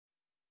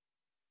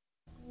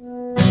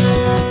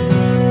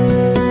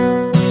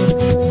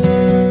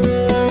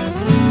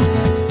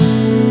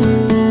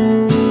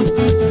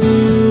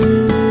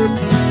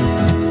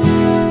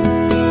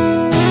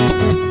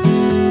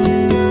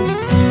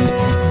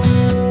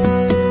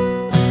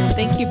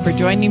for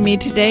joining me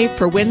today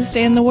for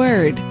Wednesday in the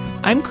Word.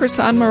 I'm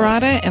Kirsan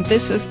Murata, and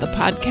this is the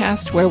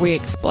podcast where we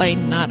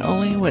explain not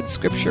only what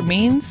Scripture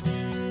means,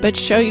 but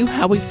show you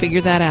how we figure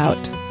that out.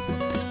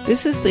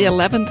 This is the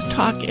 11th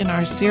talk in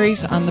our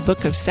series on the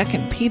book of 2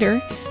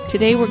 Peter.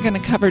 Today we're going to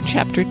cover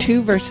chapter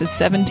 2, verses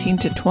 17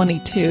 to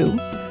 22.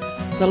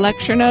 The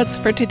lecture notes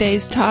for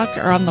today's talk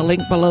are on the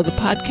link below the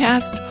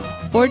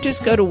podcast, or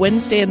just go to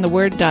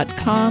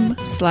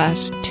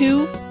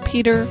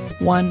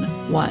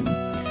wednesdayintheword.com/2peter11.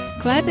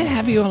 Glad to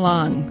have you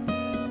along.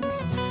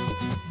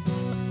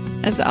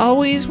 As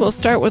always, we'll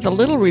start with a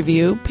little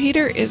review.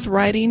 Peter is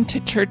writing to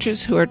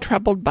churches who are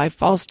troubled by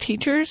false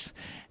teachers,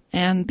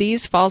 and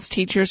these false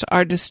teachers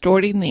are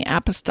distorting the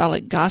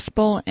apostolic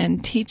gospel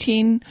and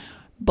teaching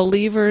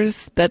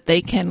believers that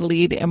they can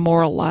lead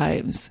immoral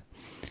lives.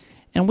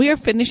 And we are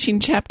finishing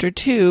chapter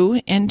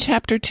 2. In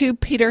chapter 2,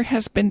 Peter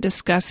has been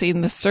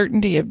discussing the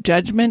certainty of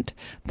judgment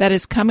that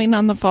is coming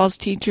on the false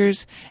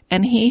teachers,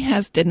 and he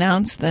has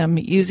denounced them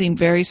using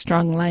very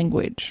strong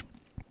language.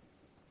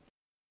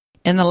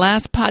 In the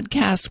last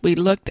podcast, we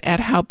looked at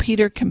how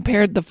Peter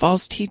compared the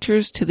false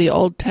teachers to the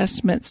Old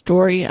Testament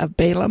story of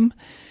Balaam.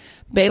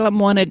 Balaam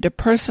wanted to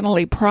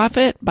personally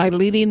profit by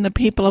leading the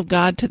people of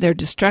God to their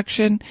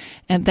destruction,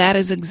 and that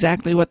is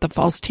exactly what the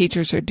false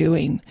teachers are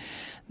doing.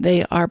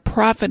 They are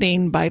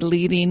profiting by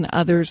leading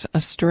others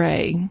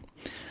astray.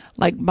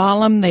 Like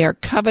Balaam, they are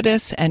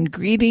covetous and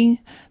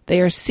greedy.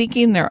 They are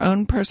seeking their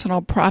own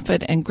personal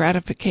profit and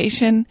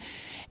gratification.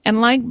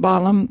 And like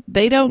Balaam,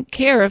 they don't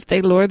care if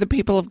they lure the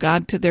people of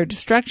God to their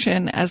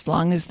destruction as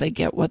long as they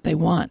get what they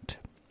want.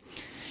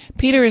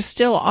 Peter is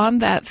still on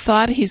that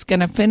thought. He's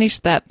going to finish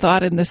that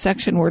thought in the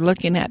section we're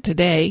looking at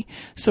today.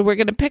 So we're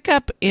going to pick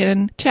up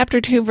in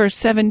chapter 2, verse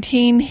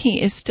 17.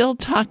 He is still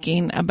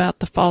talking about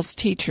the false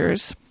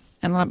teachers.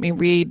 And let me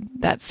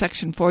read that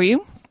section for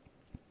you.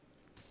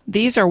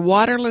 These are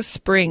waterless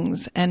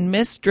springs and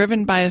mist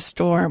driven by a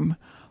storm.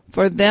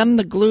 For them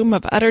the gloom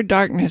of utter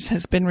darkness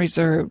has been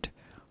reserved.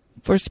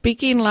 For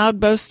speaking loud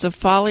boasts of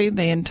folly,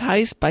 they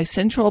entice by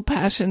sensual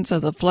passions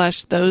of the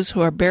flesh those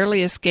who are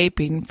barely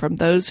escaping from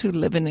those who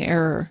live in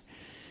error.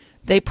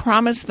 They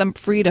promise them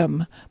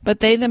freedom,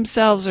 but they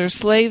themselves are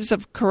slaves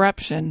of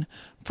corruption,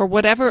 for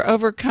whatever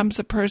overcomes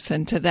a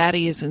person, to that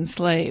he is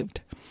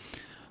enslaved.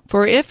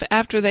 For if,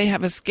 after they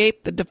have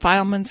escaped the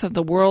defilements of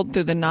the world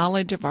through the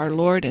knowledge of our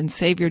Lord and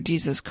Savior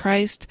Jesus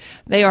Christ,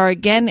 they are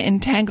again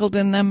entangled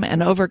in them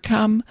and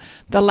overcome,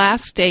 the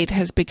last state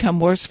has become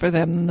worse for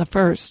them than the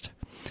first.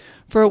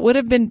 For it would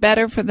have been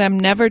better for them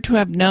never to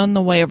have known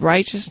the way of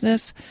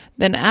righteousness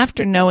than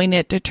after knowing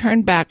it to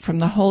turn back from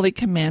the holy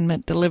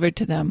commandment delivered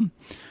to them.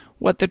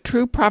 What the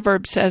true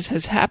proverb says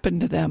has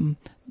happened to them.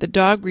 The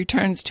dog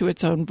returns to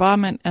its own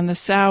vomit, and the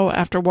sow,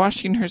 after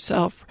washing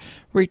herself,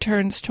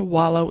 returns to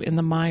wallow in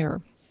the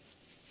mire.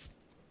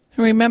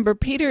 Remember,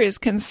 Peter is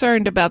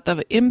concerned about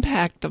the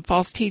impact the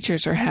false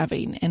teachers are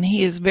having, and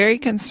he is very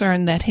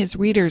concerned that his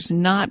readers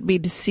not be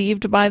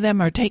deceived by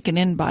them or taken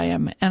in by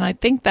them, and I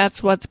think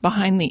that's what's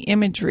behind the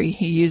imagery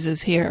he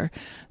uses here.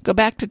 Go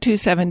back to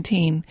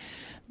 2:17.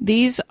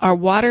 These are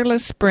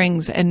waterless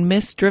springs and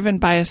mist driven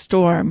by a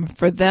storm.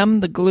 For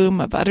them the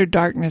gloom of utter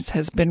darkness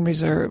has been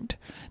reserved.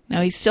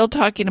 Now he's still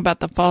talking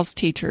about the false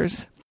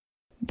teachers.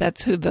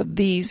 That's who the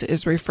these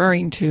is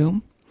referring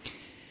to.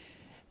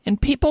 And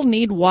people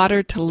need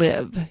water to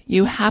live.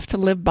 You have to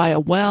live by a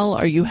well,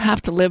 or you have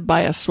to live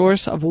by a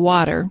source of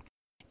water.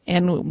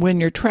 And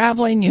when you're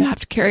traveling, you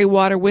have to carry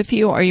water with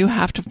you, or you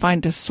have to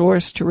find a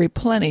source to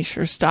replenish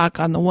your stock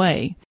on the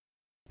way.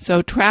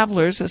 So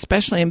travelers,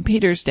 especially in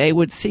Peter's day,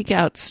 would seek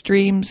out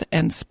streams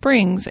and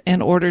springs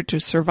in order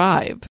to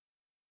survive.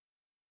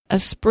 A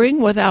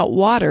spring without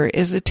water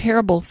is a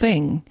terrible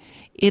thing.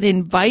 It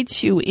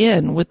invites you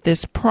in with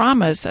this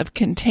promise of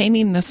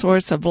containing the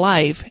source of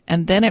life,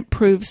 and then it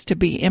proves to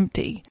be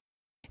empty.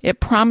 It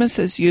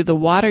promises you the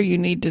water you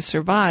need to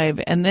survive,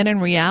 and then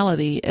in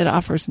reality, it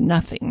offers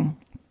nothing.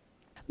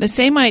 The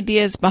same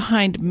idea is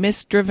behind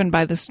mist driven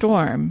by the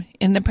storm.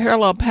 In the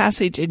parallel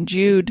passage in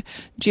Jude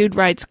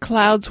writes,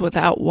 clouds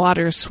without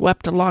water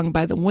swept along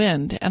by the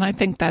wind, and I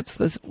think that's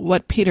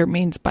what Peter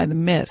means by the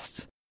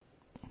mists.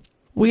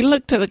 We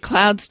look to the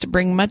clouds to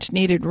bring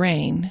much-needed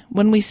rain.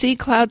 When we see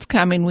clouds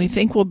coming, we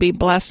think we'll be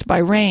blessed by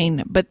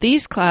rain, but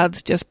these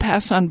clouds just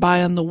pass on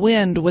by on the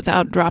wind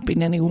without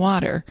dropping any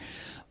water.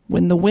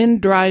 When the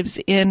wind drives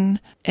in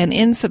an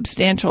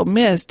insubstantial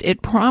mist,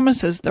 it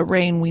promises the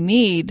rain we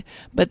need,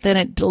 but then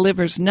it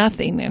delivers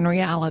nothing in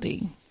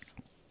reality.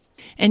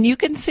 And you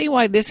can see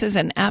why this is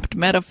an apt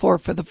metaphor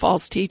for the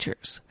false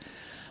teachers.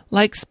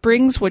 Like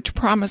springs which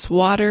promise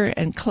water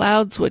and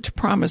clouds which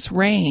promise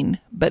rain,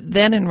 but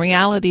then in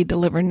reality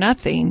deliver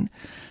nothing,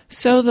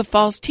 so the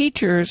false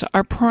teachers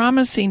are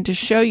promising to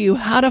show you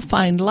how to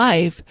find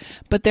life,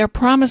 but their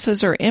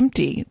promises are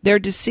empty. They're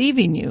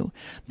deceiving you.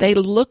 They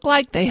look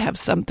like they have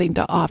something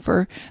to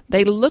offer.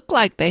 They look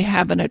like they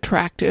have an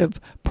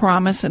attractive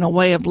promise and a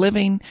way of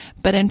living,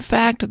 but in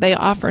fact they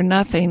offer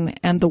nothing,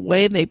 and the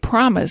way they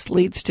promise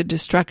leads to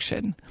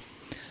destruction.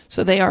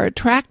 So they are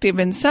attractive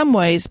in some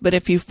ways, but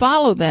if you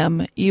follow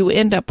them, you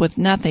end up with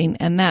nothing,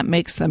 and that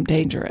makes them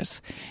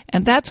dangerous.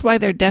 And that's why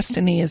their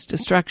destiny is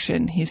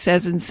destruction. He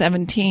says in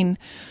 17,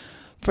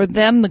 "For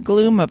them the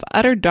gloom of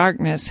utter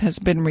darkness has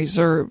been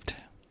reserved."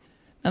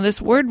 Now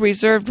this word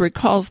reserved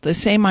recalls the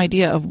same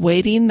idea of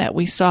waiting that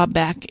we saw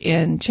back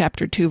in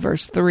chapter 2,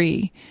 verse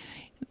 3,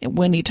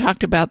 when he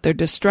talked about their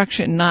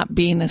destruction not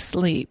being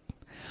asleep.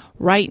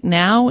 Right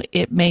now,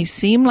 it may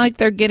seem like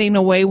they're getting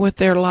away with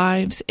their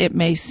lives. It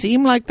may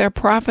seem like they're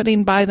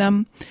profiting by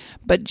them,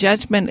 but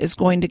judgment is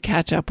going to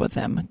catch up with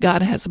them.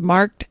 God has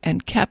marked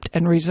and kept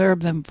and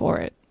reserved them for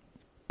it.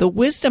 The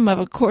wisdom of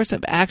a course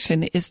of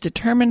action is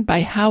determined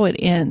by how it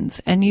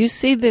ends, and you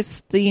see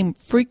this theme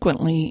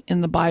frequently in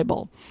the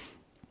Bible.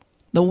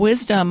 The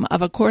wisdom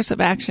of a course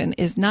of action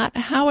is not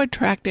how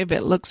attractive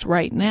it looks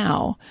right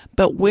now,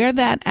 but where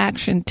that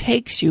action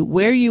takes you,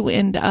 where you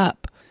end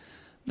up.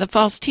 The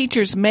false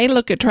teachers may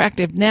look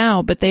attractive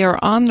now, but they are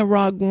on the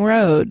wrong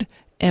road,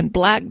 and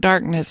black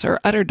darkness or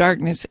utter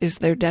darkness is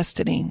their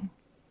destiny.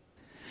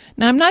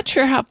 Now, I'm not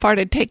sure how far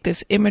to take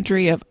this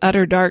imagery of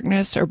utter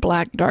darkness or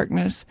black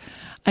darkness.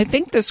 I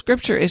think the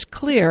scripture is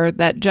clear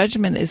that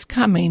judgment is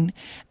coming,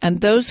 and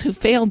those who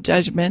fail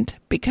judgment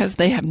because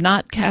they have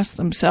not cast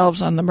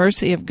themselves on the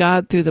mercy of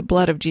God through the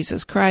blood of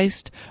Jesus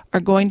Christ are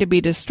going to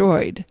be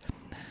destroyed.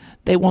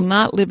 They will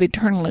not live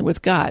eternally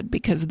with God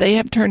because they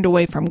have turned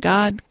away from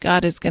God.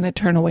 God is going to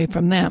turn away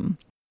from them.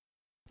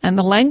 And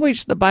the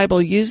language the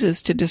Bible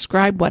uses to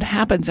describe what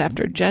happens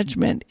after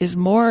judgment is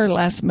more or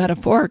less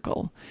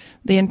metaphorical.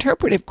 The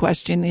interpretive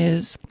question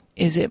is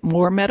it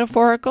more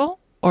metaphorical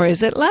or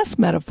is it less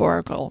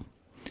metaphorical?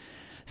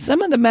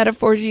 Some of the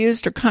metaphors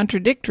used are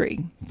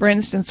contradictory. For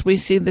instance, we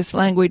see this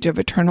language of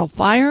eternal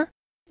fire,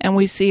 and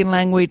we see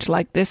language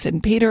like this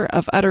in Peter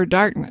of utter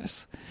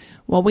darkness.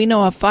 Well, we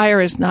know a fire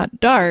is not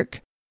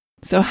dark,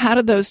 so how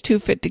do those two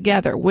fit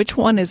together? Which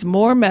one is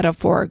more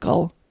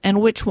metaphorical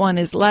and which one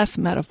is less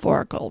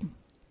metaphorical?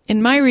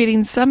 In my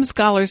reading, some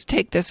scholars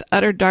take this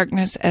utter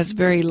darkness as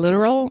very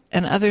literal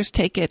and others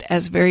take it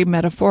as very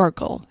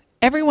metaphorical.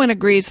 Everyone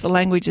agrees the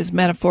language is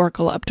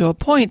metaphorical up to a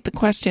point. The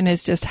question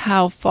is just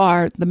how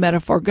far the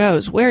metaphor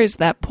goes. Where is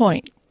that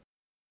point?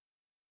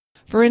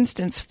 For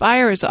instance,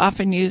 fire is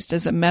often used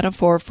as a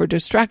metaphor for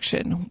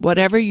destruction.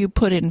 Whatever you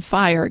put in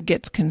fire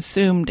gets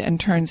consumed and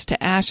turns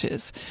to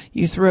ashes.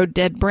 You throw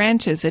dead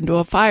branches into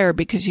a fire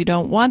because you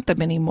don't want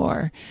them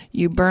anymore.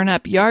 You burn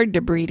up yard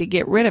debris to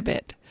get rid of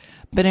it.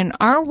 But in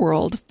our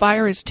world,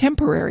 fire is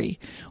temporary.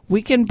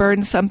 We can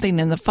burn something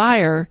in the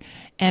fire,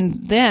 and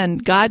then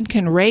God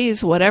can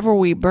raise whatever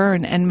we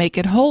burn and make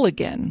it whole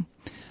again.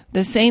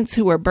 The saints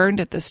who are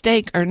burned at the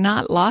stake are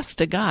not lost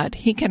to God.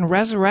 He can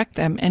resurrect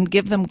them and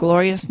give them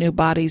glorious new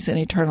bodies in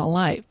eternal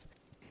life.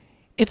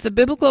 If the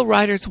biblical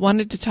writers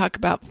wanted to talk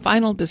about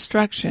final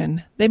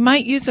destruction, they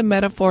might use a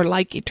metaphor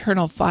like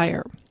eternal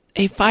fire,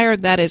 a fire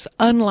that is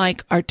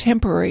unlike our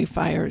temporary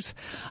fires,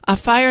 a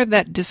fire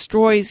that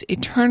destroys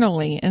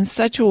eternally in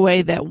such a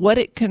way that what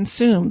it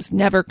consumes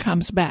never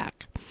comes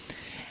back.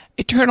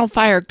 Eternal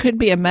fire could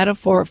be a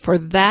metaphor for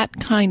that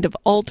kind of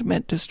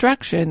ultimate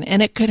destruction,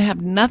 and it could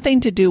have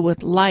nothing to do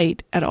with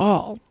light at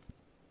all.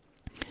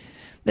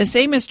 The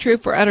same is true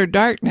for utter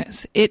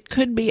darkness. It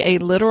could be a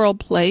literal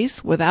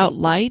place without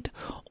light,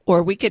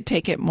 or we could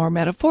take it more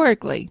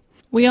metaphorically.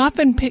 We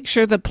often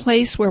picture the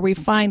place where we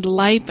find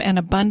life and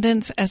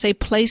abundance as a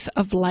place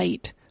of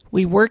light.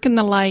 We work in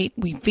the light,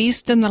 we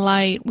feast in the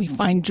light, we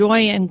find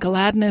joy and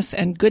gladness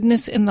and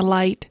goodness in the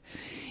light.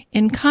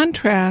 In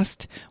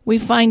contrast, we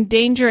find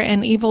danger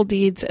and evil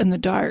deeds in the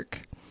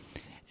dark.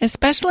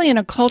 Especially in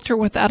a culture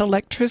without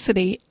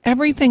electricity,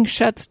 everything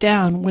shuts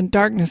down when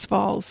darkness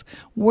falls.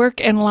 Work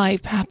and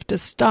life have to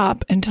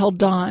stop until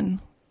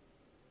dawn.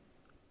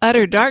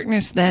 Utter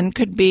darkness, then,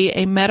 could be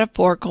a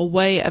metaphorical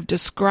way of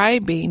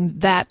describing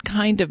that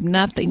kind of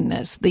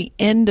nothingness, the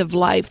end of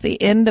life,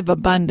 the end of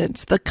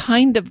abundance, the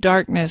kind of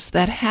darkness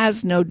that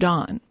has no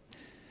dawn.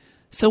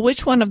 So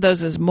which one of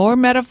those is more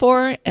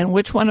metaphor and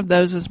which one of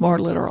those is more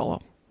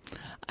literal?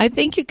 I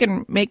think you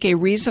can make a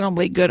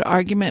reasonably good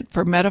argument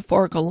for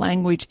metaphorical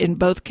language in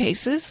both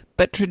cases,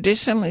 but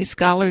traditionally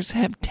scholars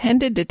have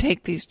tended to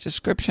take these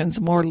descriptions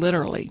more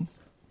literally.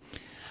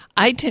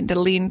 I tend to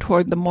lean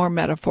toward the more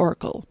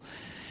metaphorical.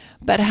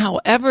 But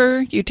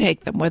however you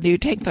take them, whether you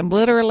take them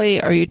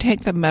literally or you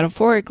take them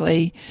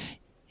metaphorically,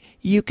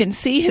 you can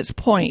see his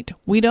point.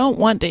 We don't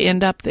want to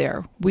end up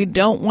there. We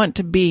don't want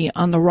to be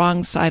on the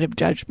wrong side of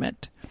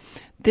judgment.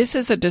 This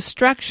is a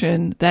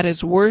destruction that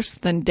is worse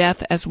than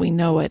death as we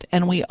know it,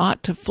 and we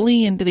ought to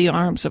flee into the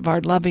arms of our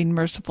loving,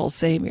 merciful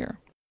Savior.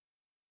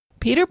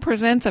 Peter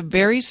presents a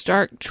very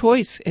stark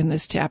choice in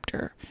this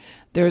chapter.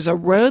 There's a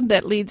road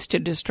that leads to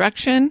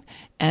destruction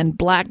and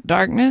black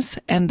darkness,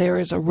 and there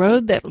is a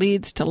road that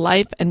leads to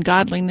life and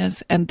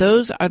godliness, and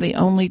those are the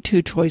only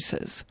two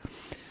choices.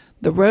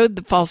 The road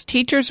the false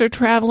teachers are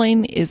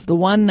traveling is the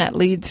one that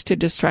leads to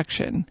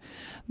destruction.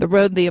 The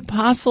road the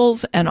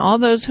apostles and all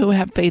those who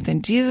have faith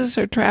in Jesus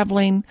are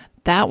traveling,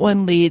 that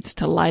one leads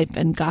to life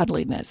and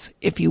godliness.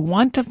 If you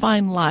want to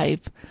find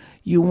life,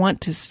 You want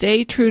to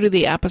stay true to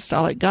the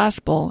apostolic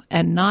gospel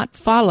and not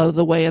follow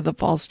the way of the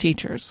false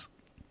teachers.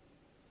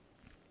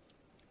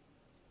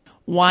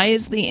 Why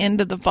is the end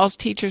of the false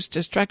teachers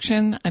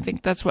destruction? I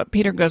think that's what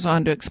Peter goes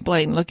on to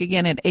explain. Look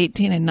again at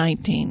 18 and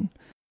 19.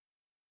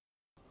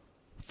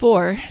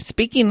 For,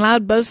 speaking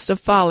loud boasts of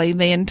folly,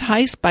 they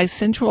entice by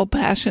sensual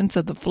passions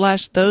of the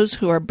flesh those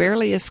who are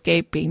barely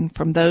escaping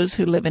from those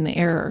who live in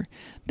error.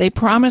 They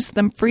promise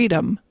them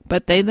freedom,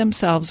 but they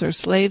themselves are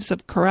slaves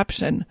of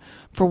corruption.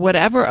 For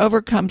whatever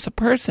overcomes a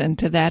person,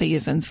 to that he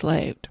is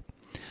enslaved.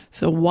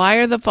 So why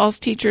are the false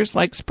teachers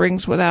like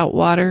springs without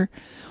water?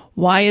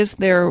 Why is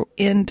their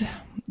end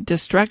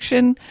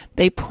destruction?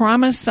 They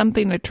promise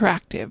something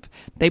attractive.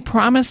 They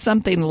promise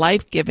something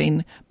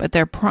life-giving, but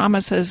their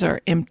promises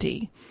are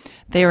empty.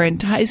 They are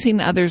enticing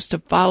others to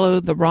follow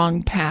the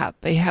wrong path.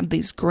 They have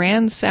these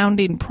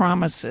grand-sounding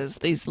promises,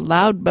 these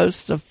loud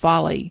boasts of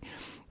folly.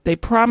 They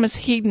promise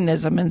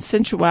hedonism and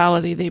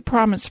sensuality. They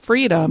promise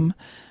freedom,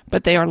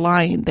 but they are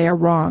lying. They are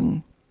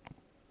wrong.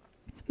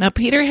 Now,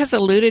 Peter has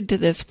alluded to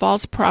this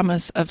false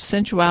promise of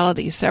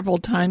sensuality several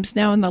times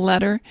now in the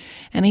letter,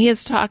 and he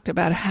has talked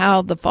about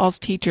how the false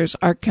teachers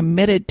are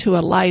committed to a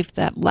life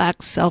that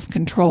lacks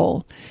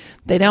self-control.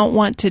 They don't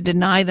want to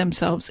deny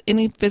themselves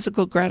any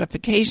physical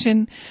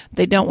gratification.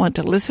 They don't want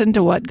to listen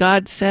to what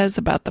God says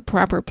about the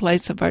proper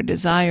place of our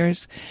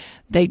desires.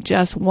 They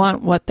just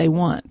want what they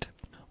want.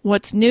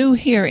 What's new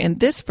here in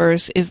this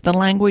verse is the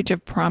language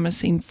of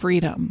promising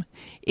freedom.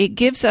 It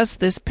gives us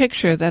this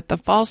picture that the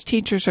false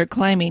teachers are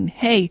claiming,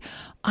 hey,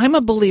 I'm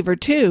a believer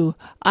too.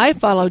 I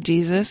follow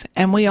Jesus,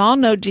 and we all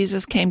know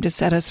Jesus came to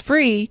set us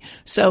free,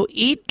 so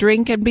eat,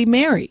 drink, and be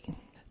merry.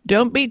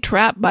 Don't be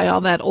trapped by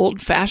all that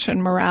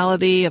old-fashioned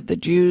morality of the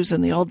Jews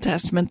in the Old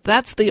Testament.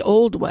 That's the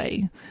old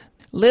way.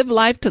 Live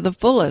life to the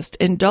fullest.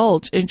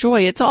 Indulge.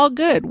 Enjoy. It's all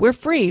good. We're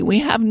free. We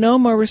have no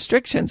more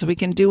restrictions. We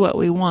can do what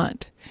we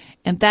want.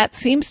 And that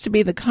seems to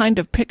be the kind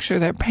of picture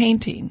they're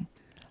painting.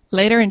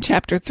 Later in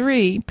chapter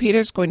 3,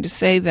 Peter's going to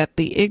say that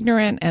the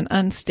ignorant and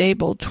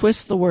unstable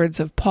twist the words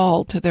of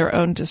Paul to their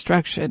own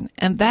destruction,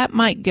 and that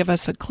might give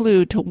us a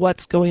clue to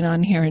what's going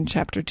on here in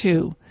chapter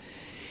 2.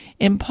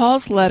 In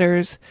Paul's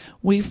letters,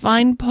 we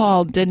find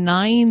Paul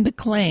denying the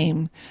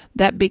claim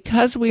that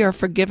because we are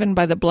forgiven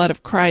by the blood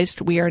of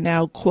Christ, we are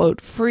now,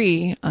 quote,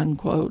 free,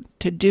 unquote,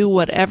 to do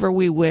whatever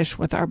we wish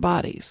with our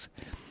bodies.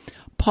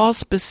 Paul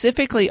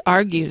specifically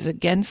argues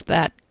against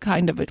that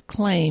kind of a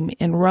claim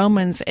in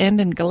Romans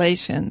and in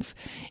Galatians.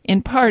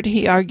 In part,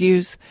 he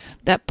argues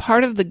that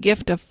part of the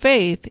gift of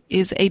faith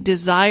is a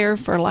desire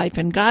for life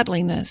and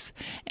godliness,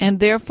 and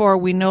therefore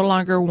we no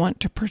longer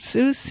want to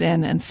pursue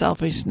sin and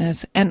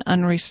selfishness and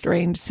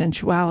unrestrained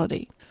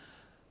sensuality.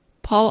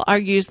 Paul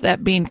argues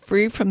that being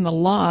free from the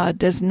law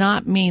does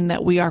not mean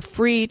that we are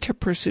free to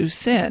pursue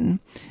sin.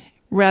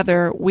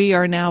 Rather, we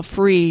are now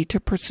free to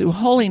pursue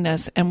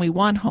holiness, and we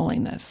want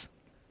holiness.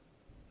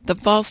 The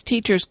false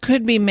teachers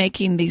could be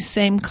making these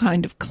same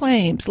kind of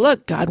claims.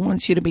 Look, God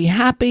wants you to be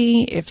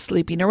happy. If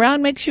sleeping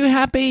around makes you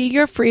happy,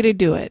 you're free to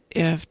do it.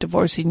 If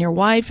divorcing your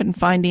wife and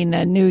finding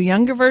a new,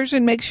 younger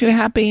version makes you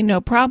happy, no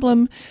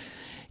problem.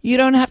 You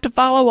don't have to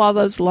follow all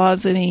those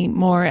laws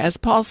anymore. As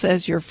Paul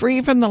says, you're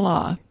free from the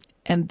law.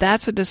 And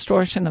that's a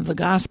distortion of the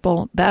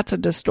gospel. That's a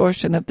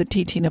distortion of the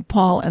teaching of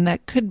Paul, and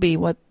that could be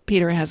what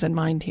Peter has in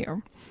mind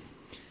here.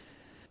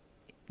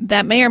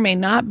 That may or may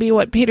not be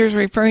what Peter's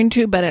referring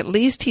to, but at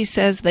least he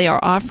says they are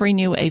offering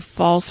you a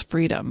false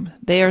freedom.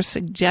 They are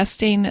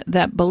suggesting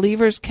that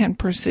believers can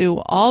pursue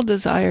all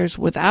desires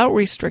without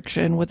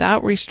restriction,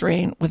 without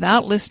restraint,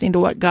 without listening to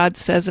what God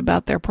says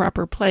about their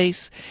proper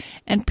place.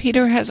 And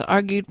Peter has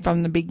argued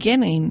from the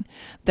beginning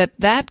that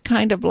that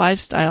kind of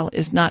lifestyle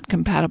is not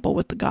compatible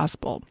with the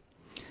gospel.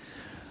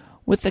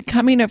 With the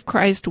coming of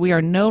Christ, we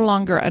are no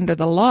longer under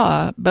the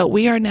law, but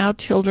we are now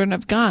children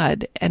of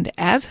God, and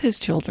as his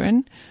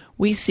children,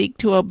 we seek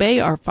to obey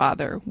our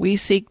Father. We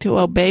seek to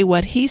obey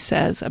what he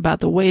says about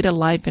the way to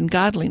life and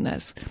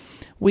godliness.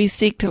 We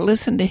seek to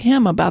listen to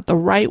him about the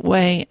right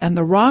way and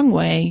the wrong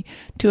way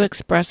to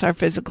express our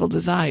physical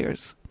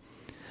desires.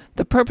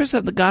 The purpose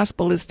of the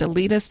gospel is to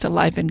lead us to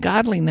life and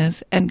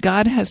godliness, and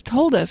God has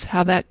told us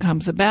how that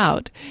comes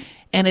about.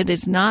 And it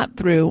is not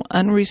through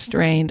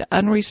unrestrained,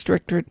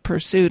 unrestricted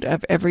pursuit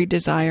of every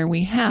desire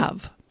we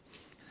have.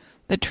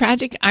 The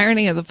tragic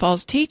irony of the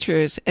false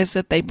teachers is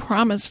that they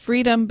promise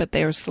freedom, but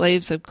they are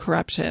slaves of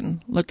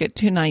corruption. Look at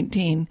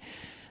 2:19.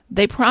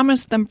 They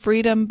promise them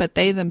freedom, but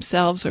they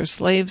themselves are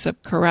slaves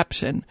of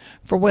corruption.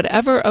 For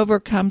whatever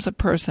overcomes a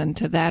person,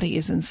 to that he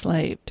is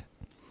enslaved.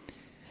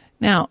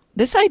 Now,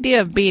 this idea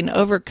of being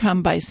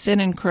overcome by sin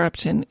and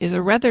corruption is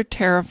a rather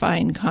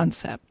terrifying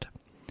concept.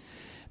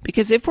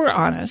 Because if we're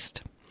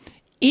honest,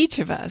 each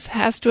of us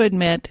has to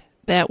admit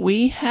that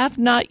we have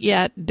not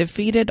yet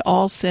defeated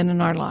all sin in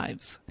our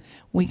lives.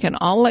 We can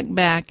all look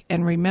back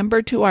and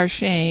remember to our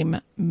shame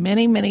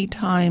many, many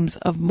times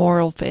of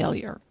moral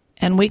failure.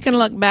 And we can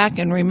look back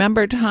and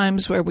remember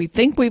times where we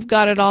think we've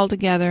got it all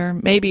together.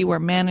 Maybe we're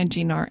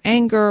managing our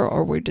anger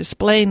or we're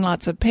displaying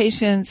lots of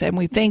patience and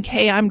we think,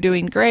 hey, I'm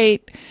doing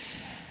great.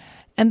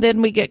 and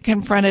then we get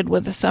confronted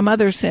with some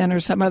other sin or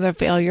some other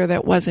failure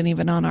that wasn't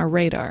even on our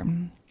radar.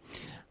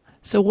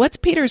 So what's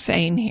Peter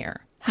saying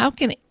here? How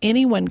can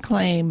anyone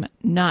claim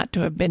not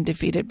to have been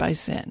defeated by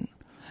sin?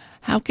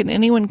 How can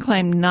anyone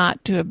claim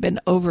not to have been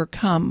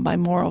overcome by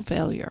moral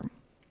failure?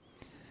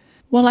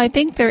 Well, I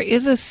think there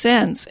is a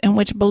sense in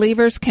which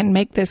believers can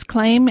make this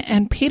claim,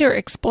 and Peter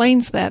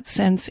explains that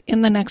sense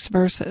in the next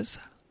verses.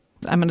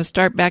 I'm going to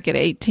start back at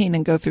 18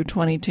 and go through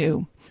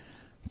 22.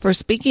 For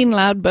speaking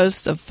loud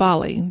boasts of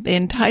folly, they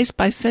entice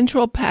by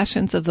sensual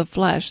passions of the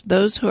flesh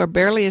those who are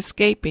barely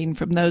escaping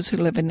from those who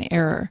live in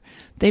error.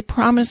 They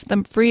promise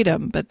them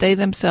freedom, but they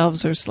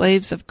themselves are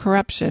slaves of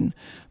corruption.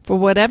 For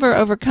whatever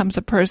overcomes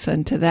a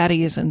person, to that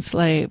he is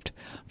enslaved.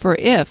 For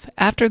if,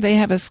 after they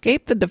have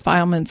escaped the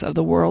defilements of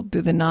the world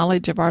through the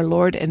knowledge of our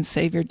Lord and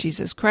Savior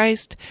Jesus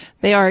Christ,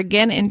 they are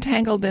again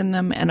entangled in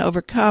them and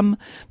overcome,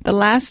 the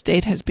last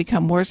state has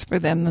become worse for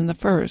them than the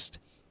first.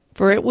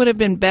 For it would have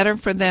been better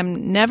for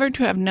them never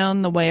to have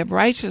known the way of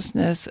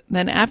righteousness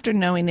than after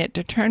knowing it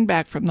to turn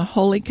back from the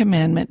holy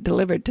commandment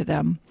delivered to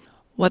them.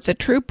 What the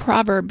true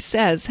proverb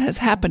says has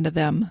happened to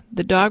them.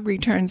 The dog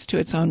returns to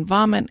its own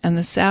vomit, and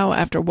the sow,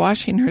 after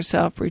washing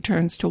herself,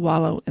 returns to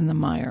wallow in the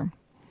mire.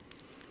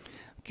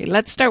 Okay,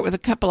 let's start with a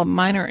couple of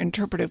minor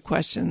interpretive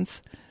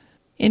questions.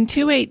 In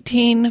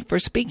 2:18, for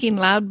speaking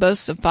loud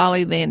boasts of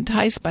folly, they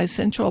entice by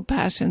sensual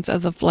passions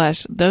of the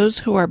flesh those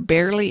who are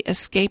barely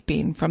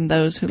escaping from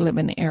those who live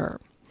in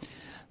error.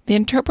 The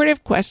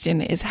interpretive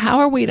question is, how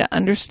are we to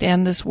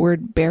understand this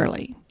word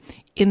barely?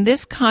 In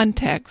this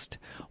context,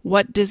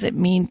 what does it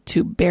mean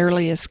to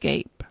barely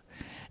escape?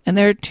 And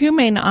there are two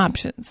main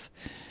options.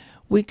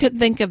 We could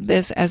think of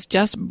this as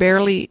just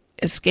barely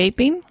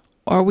escaping,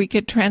 or we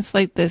could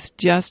translate this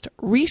just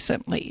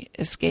recently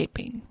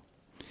escaping.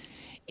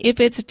 If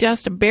it's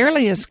just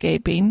barely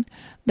escaping,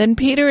 then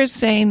Peter is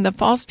saying the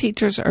false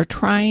teachers are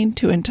trying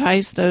to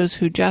entice those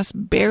who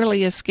just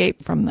barely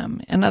escape from them.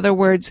 In other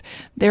words,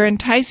 they're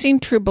enticing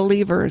true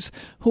believers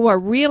who are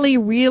really,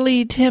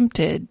 really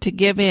tempted to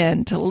give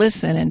in, to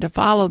listen, and to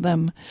follow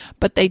them,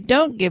 but they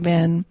don't give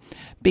in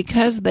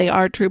because they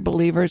are true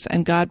believers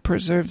and God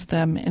preserves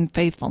them in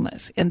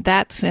faithfulness. In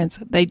that sense,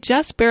 they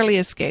just barely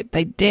escape.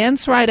 They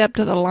dance right up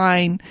to the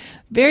line,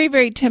 very,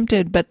 very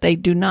tempted, but they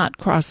do not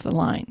cross the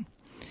line.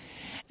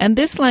 And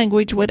this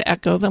language would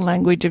echo the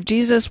language of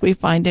Jesus we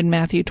find in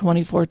Matthew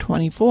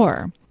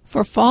 24:24.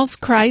 For false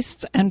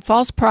Christs and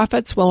false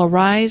prophets will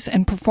arise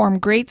and perform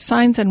great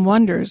signs and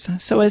wonders,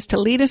 so as to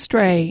lead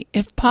astray,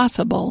 if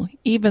possible,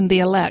 even the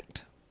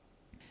elect.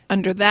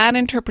 Under that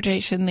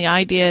interpretation, the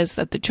idea is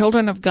that the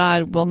children of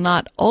God will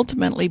not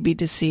ultimately be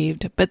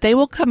deceived, but they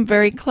will come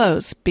very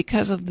close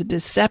because of the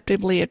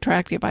deceptively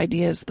attractive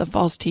ideas the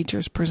false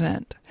teachers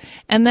present.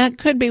 And that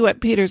could be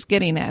what Peter's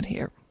getting at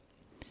here.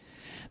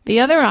 The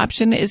other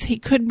option is he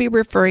could be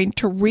referring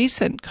to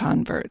recent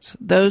converts,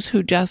 those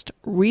who just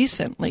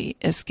recently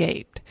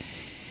escaped.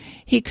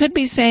 He could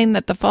be saying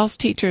that the false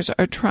teachers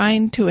are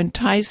trying to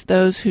entice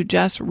those who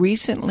just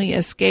recently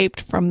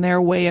escaped from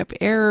their way of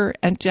error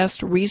and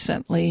just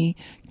recently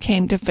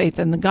came to faith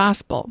in the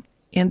gospel.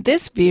 In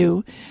this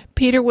view,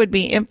 Peter would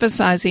be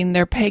emphasizing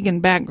their pagan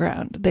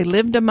background. They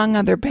lived among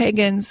other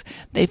pagans,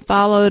 they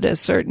followed a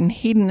certain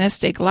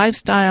hedonistic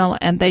lifestyle,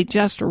 and they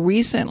just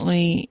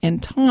recently, in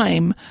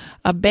time,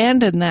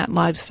 abandoned that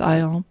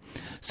lifestyle.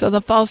 So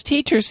the false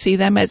teachers see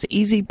them as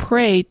easy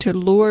prey to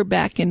lure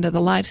back into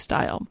the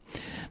lifestyle.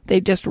 They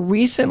just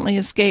recently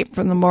escaped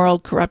from the moral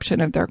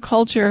corruption of their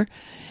culture,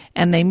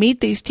 and they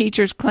meet these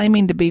teachers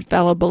claiming to be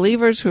fellow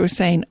believers who are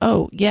saying,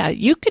 oh, yeah,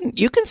 you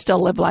can still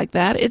live like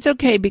that. It's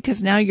okay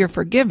because now you're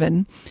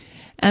forgiven.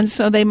 And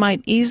so they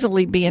might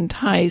easily be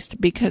enticed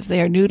because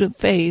they are new to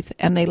faith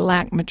and they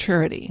lack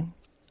maturity.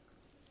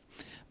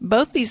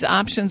 Both these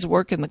options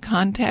work in the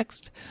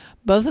context.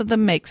 Both of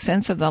them make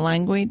sense of the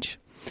language.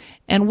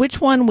 And which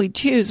one we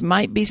choose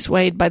might be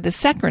swayed by the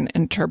second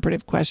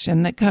interpretive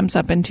question that comes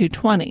up in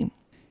 2:20.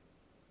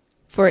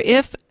 For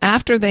if,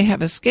 after they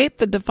have escaped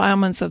the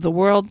defilements of the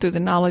world through the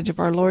knowledge of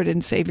our Lord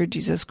and Savior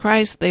Jesus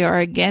Christ, they are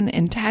again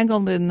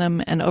entangled in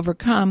them and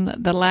overcome,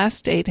 the last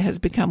state has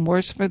become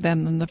worse for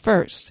them than the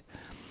first.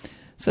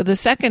 So the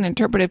second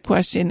interpretive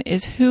question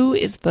is, who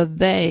is the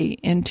they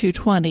in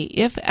 2:20?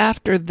 If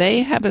after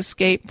they have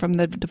escaped from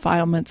the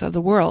defilements of the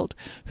world,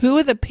 who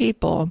are the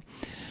people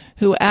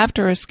who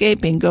after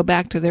escaping go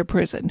back to their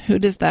prison? Who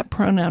does that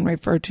pronoun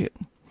refer to?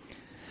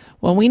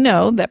 Well, we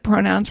know that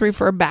pronouns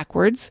refer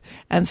backwards,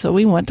 and so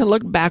we want to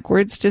look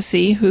backwards to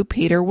see who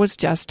Peter was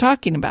just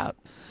talking about.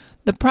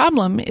 The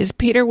problem is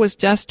Peter was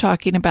just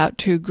talking about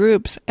two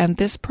groups, and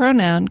this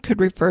pronoun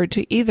could refer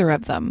to either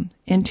of them.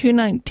 In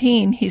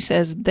 2:19, he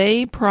says,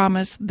 they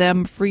promise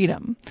them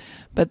freedom,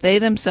 but they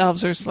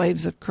themselves are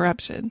slaves of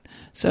corruption.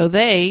 So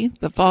they,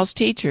 the false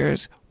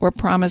teachers, were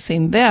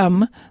promising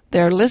them,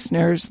 their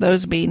listeners,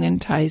 those being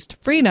enticed,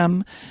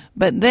 freedom,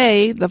 but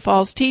they, the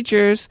false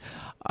teachers,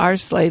 are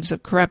slaves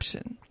of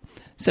corruption.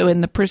 So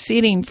in the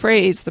preceding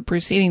phrase, the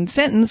preceding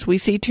sentence, we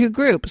see two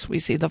groups. We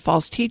see the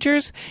false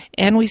teachers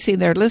and we see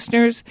their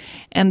listeners,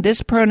 and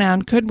this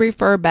pronoun could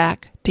refer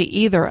back to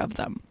either of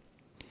them.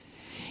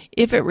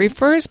 If it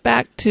refers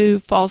back to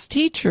false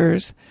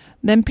teachers,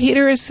 then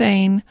Peter is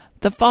saying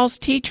the false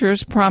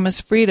teachers promise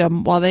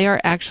freedom while they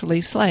are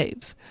actually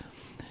slaves.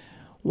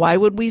 Why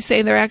would we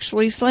say they're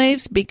actually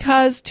slaves?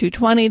 Because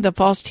 2:20, the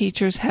false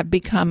teachers have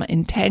become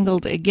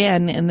entangled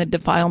again in the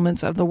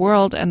defilements of the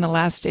world, and the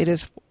last state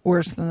is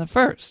worse than the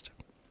first.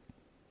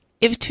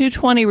 If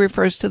 2:20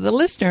 refers to the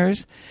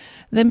listeners,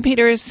 then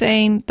Peter is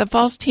saying the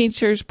false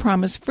teachers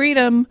promise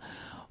freedom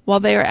while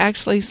they are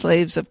actually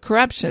slaves of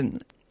corruption.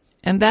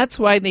 And that's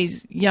why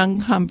these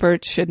young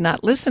converts should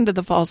not listen to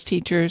the false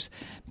teachers,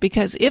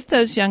 because if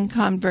those young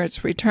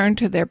converts return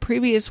to their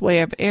previous way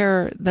of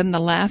error, then the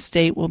last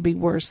state will be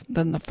worse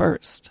than the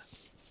first.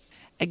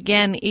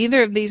 Again,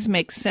 either of these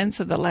makes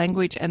sense of the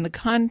language and the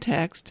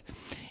context,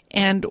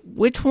 and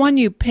which one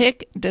you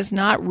pick does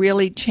not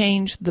really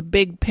change the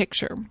big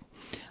picture.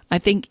 I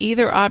think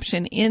either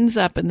option ends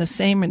up in the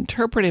same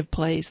interpretive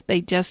place, they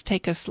just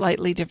take a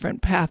slightly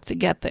different path to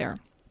get there.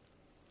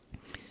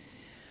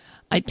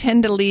 I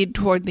tend to lead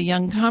toward the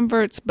young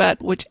converts,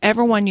 but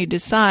whichever one you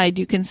decide,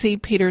 you can see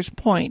Peter's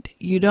point.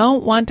 You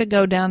don't want to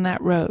go down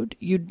that road.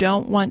 You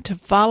don't want to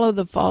follow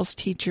the false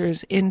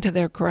teachers into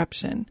their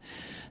corruption.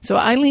 So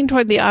I lean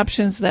toward the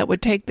options that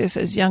would take this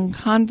as young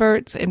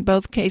converts in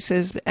both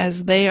cases,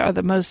 as they are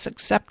the most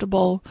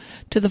susceptible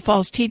to the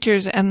false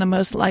teachers and the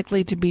most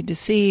likely to be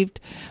deceived.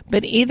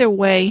 But either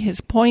way, his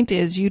point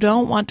is you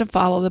don't want to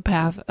follow the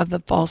path of the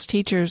false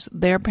teachers.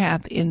 Their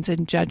path ends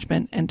in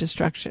judgment and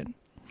destruction.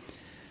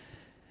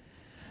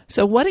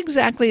 So what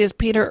exactly is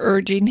Peter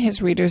urging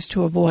his readers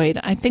to avoid?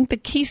 I think the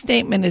key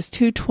statement is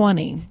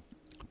 2:20.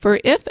 For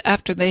if,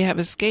 after they have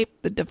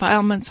escaped the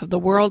defilements of the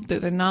world through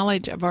the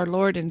knowledge of our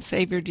Lord and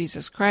Savior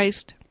Jesus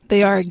Christ,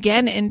 they are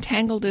again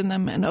entangled in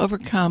them and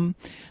overcome,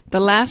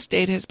 the last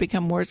state has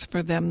become worse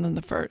for them than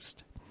the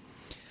first.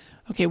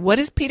 Okay, what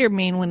does Peter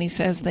mean when he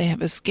says they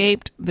have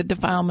escaped the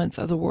defilements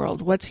of the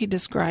world? What's he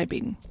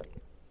describing?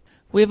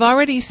 We've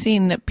already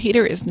seen that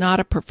Peter is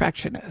not a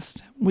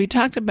perfectionist. We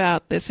talked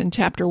about this in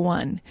chapter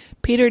 1.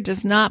 Peter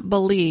does not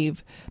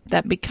believe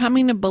that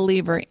becoming a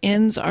believer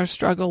ends our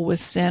struggle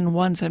with sin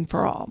once and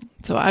for all.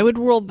 So I would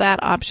rule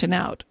that option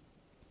out.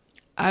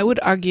 I would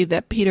argue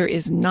that Peter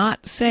is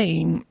not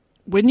saying,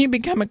 when you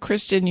become a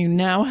Christian, you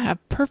now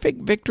have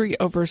perfect victory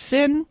over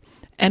sin,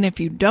 and if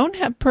you don't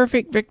have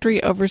perfect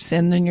victory over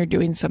sin, then you're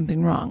doing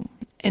something wrong.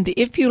 And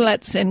if you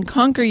let sin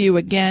conquer you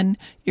again,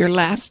 your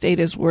last state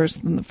is worse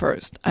than the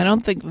first. I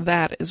don't think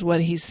that is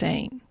what he's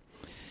saying.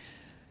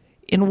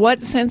 In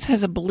what sense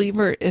has a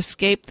believer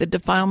escaped the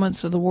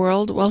defilements of the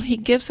world? Well, he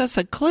gives us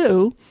a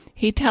clue.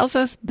 He tells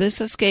us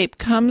this escape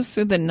comes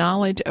through the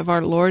knowledge of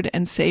our Lord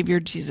and Savior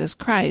Jesus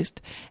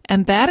Christ,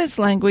 and that is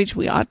language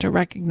we ought to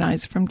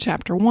recognize from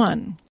chapter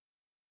 1.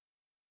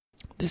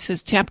 This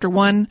is chapter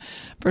 1,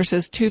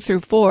 verses 2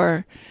 through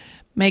 4.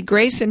 May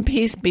grace and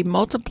peace be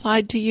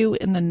multiplied to you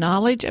in the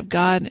knowledge of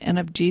God and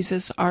of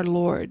Jesus our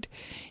Lord.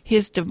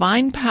 His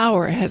divine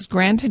power has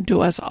granted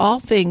to us all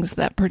things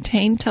that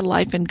pertain to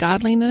life and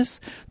godliness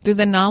through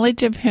the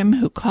knowledge of him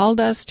who called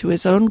us to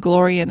his own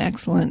glory and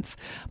excellence,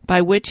 by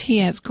which he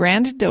has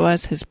granted to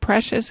us his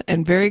precious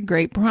and very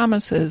great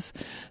promises,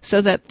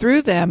 so that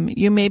through them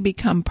you may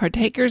become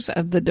partakers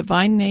of the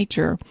divine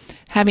nature,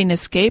 having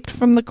escaped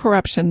from the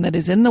corruption that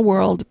is in the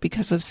world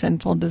because of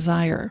sinful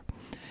desire.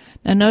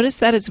 Now notice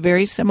that it's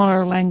very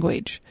similar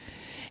language.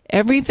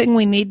 Everything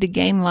we need to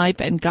gain life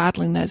and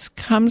godliness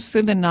comes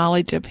through the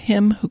knowledge of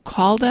him who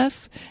called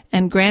us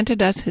and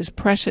granted us his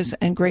precious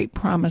and great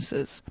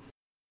promises.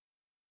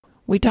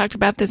 We talked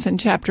about this in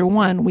chapter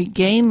 1. We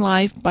gain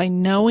life by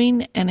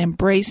knowing and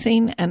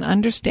embracing and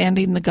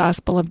understanding the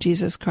gospel of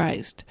Jesus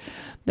Christ.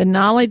 The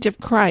knowledge of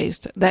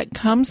Christ that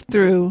comes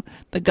through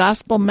the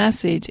gospel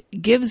message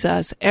gives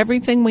us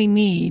everything we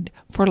need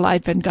for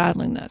life and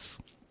godliness.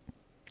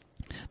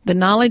 The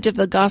knowledge of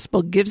the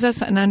gospel gives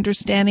us an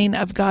understanding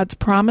of God's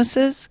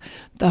promises,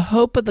 the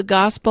hope of the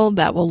gospel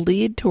that will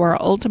lead to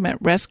our ultimate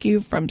rescue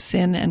from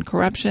sin and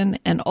corruption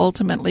and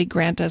ultimately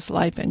grant us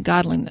life and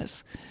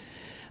godliness.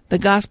 The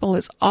gospel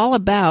is all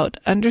about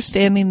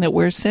understanding that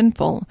we're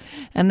sinful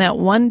and that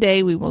one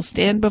day we will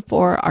stand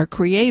before our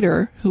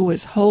Creator who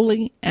is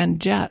holy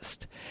and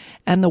just.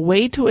 And the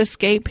way to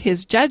escape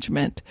his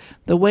judgment,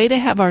 the way to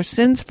have our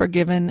sins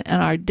forgiven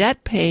and our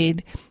debt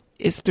paid,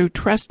 is through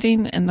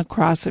trusting in the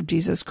cross of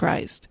Jesus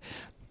Christ.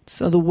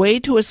 So the way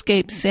to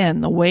escape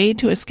sin, the way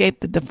to escape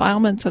the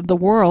defilements of the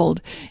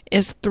world,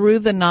 is through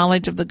the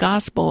knowledge of the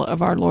gospel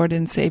of our Lord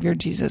and Savior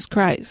Jesus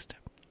Christ.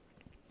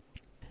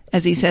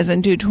 As he says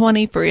in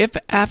 2:20, for if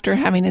after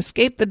having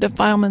escaped the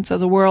defilements of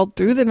the world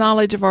through the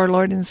knowledge of our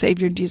Lord and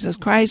Savior Jesus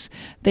Christ,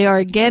 they are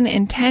again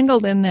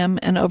entangled in them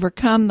and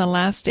overcome, the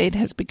last state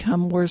has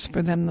become worse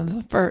for them than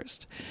the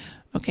first.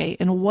 Okay,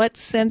 in what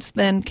sense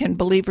then can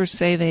believers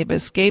say they've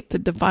escaped the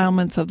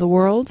defilements of the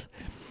world?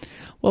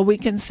 Well, we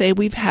can say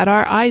we've had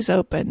our eyes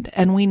opened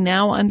and we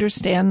now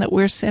understand that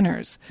we're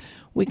sinners.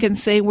 We can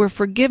say we're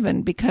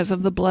forgiven because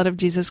of the blood of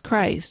Jesus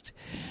Christ.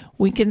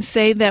 We can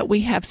say that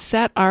we have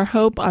set our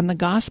hope on the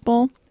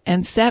gospel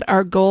and set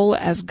our goal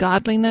as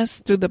godliness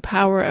through the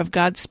power of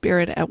God's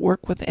Spirit at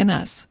work within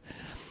us.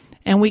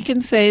 And we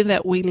can say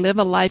that we live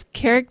a life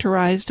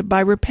characterized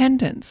by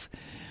repentance.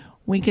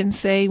 We can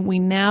say we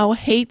now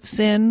hate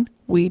sin,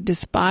 we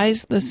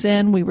despise the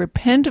sin, we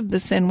repent of the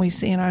sin we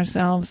see in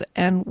ourselves,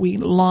 and we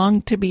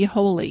long to be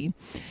holy.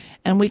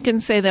 And we can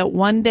say that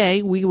one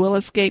day we will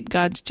escape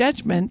God's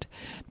judgment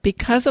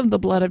because of the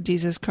blood of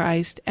Jesus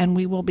Christ, and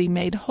we will be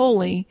made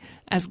holy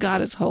as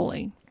God is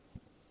holy.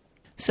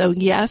 So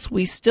yes,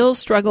 we still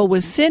struggle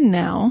with sin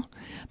now,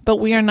 but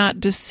we are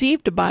not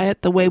deceived by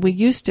it the way we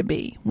used to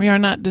be. We are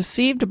not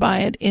deceived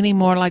by it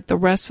anymore like the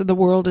rest of the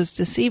world is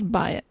deceived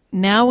by it.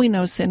 Now we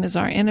know sin is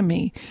our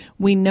enemy.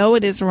 We know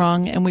it is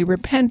wrong, and we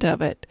repent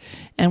of it,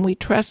 and we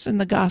trust in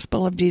the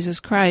gospel of Jesus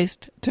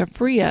Christ to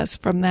free us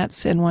from that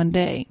sin one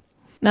day.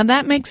 Now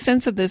that makes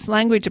sense of this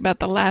language about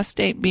the last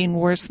state being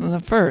worse than the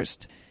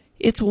first.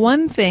 It's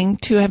one thing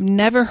to have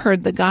never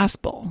heard the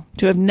gospel,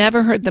 to have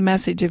never heard the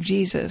message of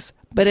Jesus,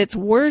 but it's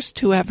worse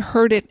to have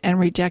heard it and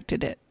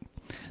rejected it.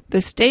 The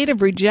state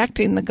of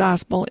rejecting the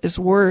gospel is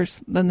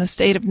worse than the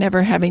state of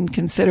never having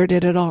considered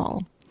it at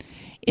all.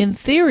 In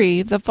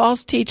theory, the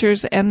false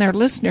teachers and their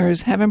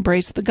listeners have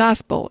embraced the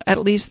gospel.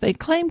 At least they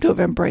claim to have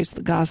embraced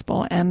the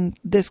gospel and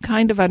this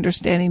kind of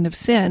understanding of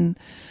sin.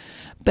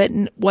 But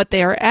what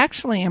they are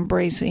actually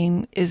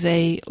embracing is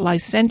a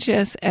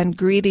licentious and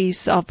greedy,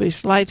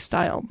 selfish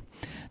lifestyle.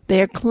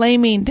 They are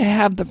claiming to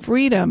have the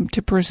freedom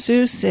to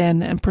pursue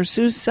sin and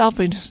pursue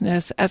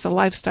selfishness as a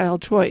lifestyle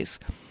choice.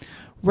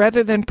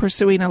 Rather than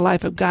pursuing a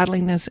life of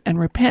godliness and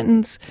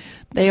repentance,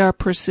 they are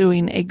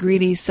pursuing a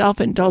greedy,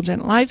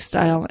 self-indulgent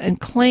lifestyle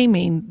and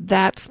claiming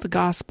that's the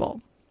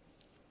gospel.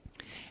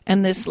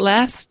 And this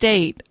last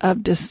state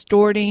of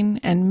distorting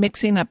and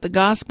mixing up the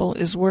gospel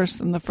is worse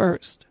than the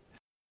first.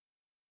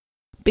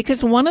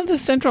 Because one of the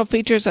central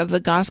features of the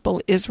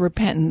gospel is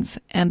repentance,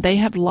 and they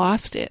have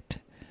lost it.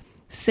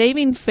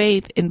 Saving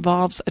faith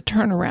involves a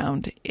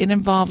turnaround. It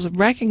involves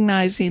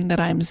recognizing that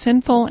I'm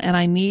sinful and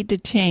I need to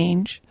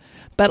change,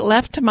 but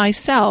left to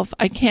myself,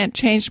 I can't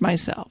change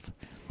myself.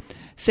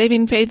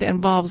 Saving faith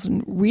involves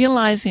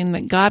realizing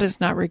that God is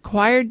not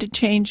required to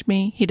change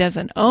me. He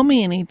doesn't owe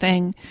me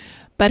anything,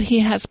 but He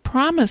has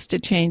promised to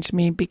change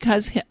me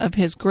because of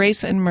His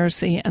grace and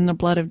mercy and the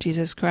blood of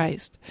Jesus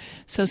Christ.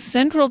 So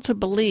central to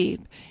belief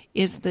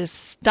is this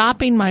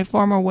stopping my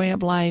former way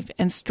of life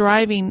and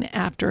striving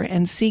after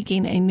and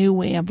seeking a new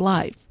way of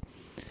life.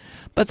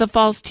 But the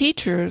false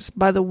teachers,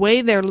 by the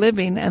way they're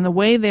living and the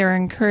way they're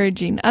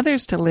encouraging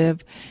others to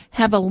live,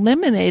 have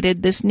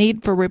eliminated this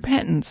need for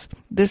repentance,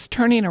 this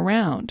turning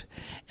around.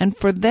 And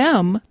for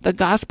them, the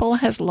gospel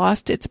has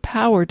lost its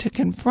power to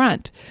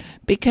confront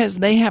because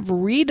they have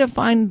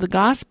redefined the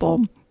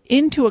gospel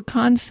into a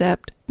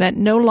concept that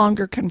no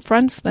longer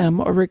confronts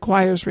them or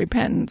requires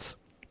repentance.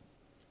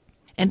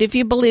 And if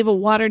you believe a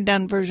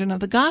watered-down version of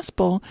the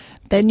gospel,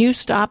 then you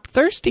stop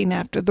thirsting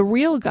after the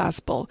real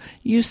gospel.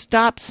 You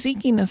stop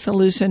seeking a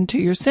solution to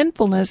your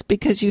sinfulness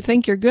because you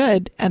think you're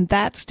good, and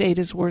that state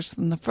is worse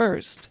than the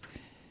first.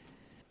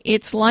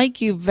 It's like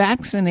you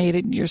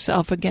vaccinated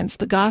yourself against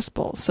the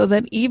gospel, so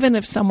that even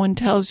if someone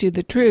tells you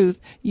the truth,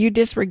 you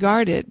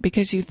disregard it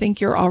because you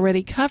think you're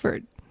already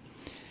covered.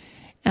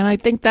 And I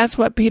think that's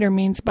what Peter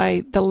means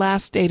by the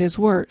last state is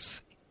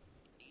worse.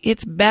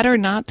 It's better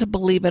not to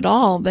believe at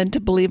all than to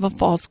believe a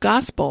false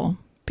gospel,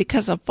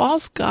 because a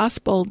false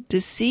gospel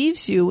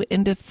deceives you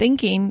into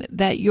thinking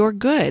that you're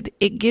good.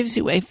 It gives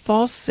you a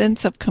false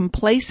sense of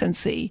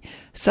complacency,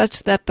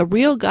 such that the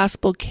real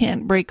gospel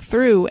can't break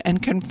through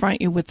and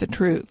confront you with the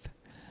truth.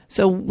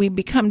 So we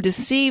become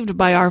deceived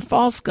by our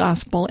false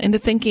gospel into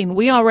thinking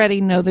we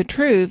already know the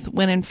truth,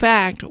 when in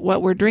fact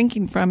what we're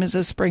drinking from is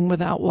a spring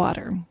without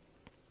water.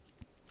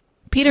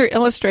 Peter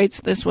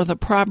illustrates this with a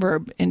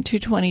proverb in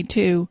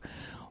 2:22.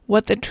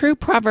 What the true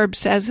proverb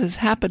says has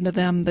happened to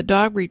them. The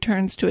dog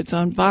returns to its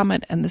own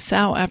vomit, and the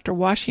sow, after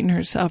washing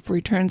herself,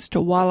 returns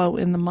to wallow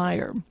in the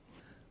mire.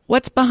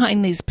 What's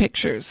behind these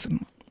pictures?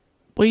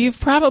 Well,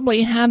 you've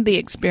probably had the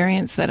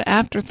experience that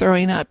after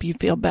throwing up, you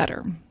feel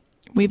better.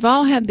 We've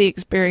all had the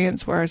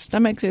experience where our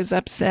stomach is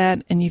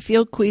upset, and you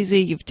feel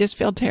queasy, you just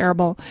feel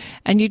terrible,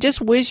 and you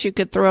just wish you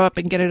could throw up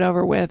and get it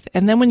over with.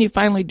 And then when you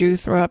finally do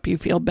throw up, you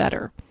feel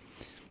better.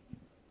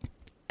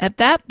 At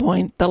that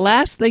point, the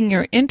last thing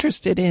you're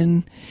interested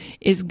in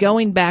is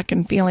going back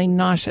and feeling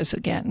nauseous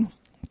again.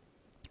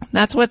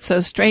 That's what's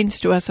so strange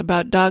to us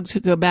about dogs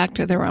who go back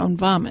to their own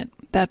vomit.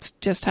 That's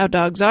just how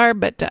dogs are,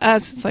 but to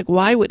us, it's like,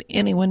 why would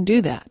anyone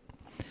do that?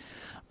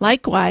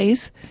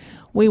 Likewise,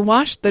 we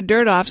wash the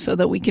dirt off so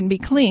that we can be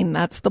clean.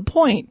 That's the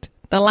point.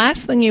 The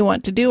last thing you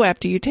want to do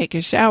after you take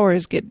a shower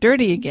is get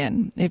dirty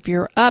again. If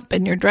you're up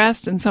and you're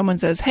dressed and someone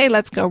says, hey,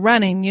 let's go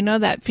running, you know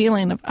that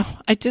feeling of, oh,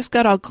 I just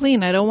got all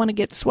clean. I don't want to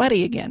get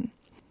sweaty again.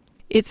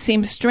 It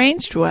seems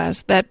strange to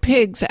us that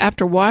pigs,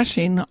 after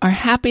washing, are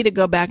happy to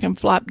go back and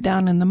flop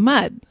down in the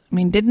mud. I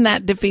mean, didn't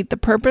that defeat the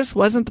purpose?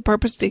 Wasn't the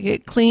purpose to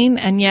get clean?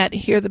 And yet,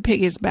 here the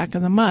pig is back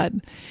in the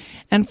mud.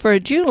 And for a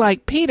Jew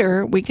like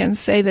Peter, we can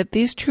say that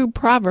these true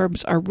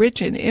proverbs are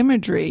rich in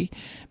imagery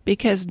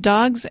because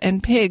dogs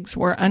and pigs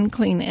were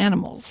unclean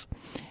animals,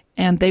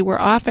 and they were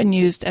often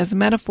used as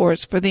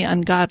metaphors for the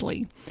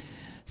ungodly.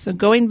 So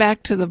going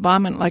back to the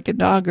vomit like a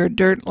dog or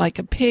dirt like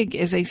a pig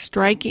is a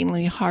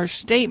strikingly harsh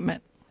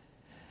statement.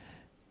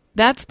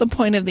 That's the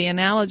point of the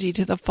analogy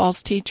to the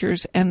false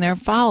teachers and their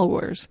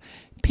followers.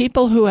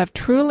 People who have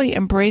truly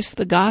embraced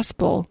the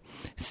gospel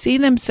see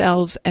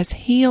themselves as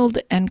healed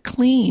and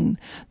clean.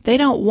 They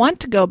don't want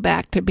to go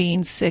back to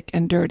being sick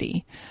and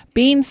dirty.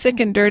 Being sick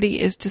and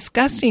dirty is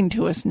disgusting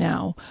to us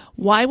now.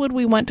 Why would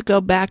we want to go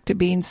back to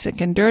being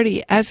sick and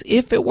dirty as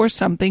if it were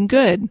something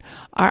good?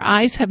 Our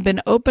eyes have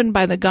been opened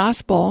by the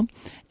gospel,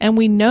 and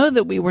we know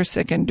that we were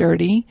sick and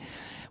dirty.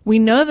 We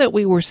know that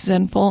we were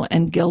sinful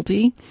and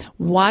guilty.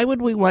 Why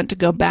would we want to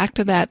go back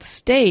to that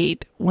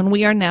state when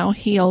we are now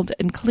healed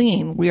and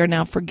clean? We are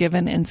now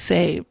forgiven and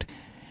saved.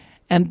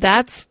 And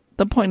that's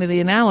the point of the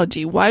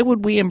analogy. Why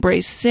would we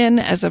embrace sin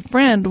as a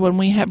friend when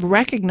we have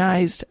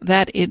recognized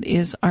that it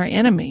is our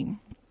enemy?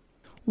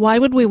 Why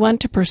would we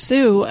want to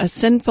pursue a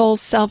sinful,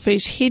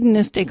 selfish,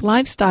 hedonistic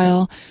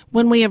lifestyle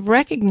when we have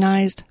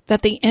recognized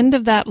that the end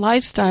of that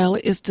lifestyle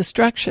is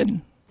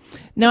destruction?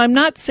 Now, I'm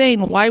not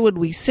saying why would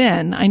we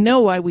sin. I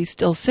know why we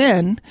still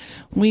sin.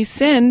 We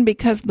sin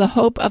because the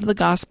hope of the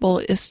gospel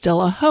is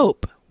still a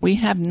hope. We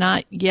have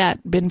not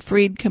yet been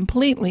freed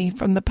completely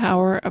from the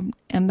power of,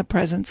 and the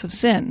presence of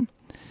sin.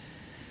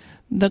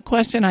 The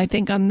question I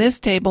think on this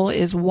table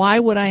is, why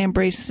would I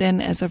embrace sin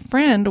as a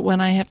friend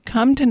when I have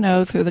come to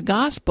know through the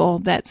gospel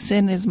that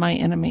sin is my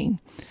enemy?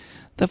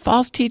 The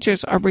false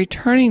teachers are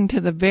returning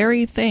to the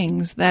very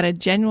things that a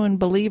genuine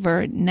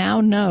believer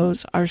now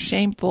knows are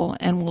shameful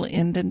and will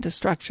end in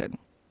destruction.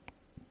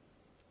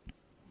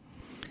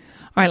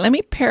 All right, let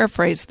me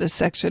paraphrase this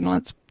section.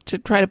 Let's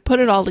try to put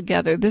it all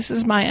together. This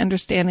is my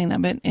understanding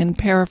of it in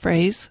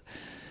paraphrase.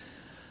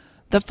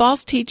 The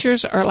false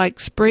teachers are like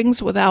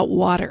springs without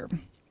water.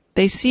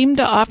 They seem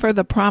to offer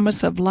the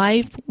promise of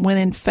life when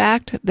in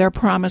fact their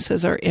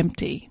promises are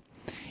empty.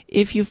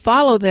 If you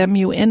follow them,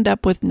 you end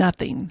up with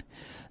nothing.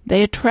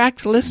 They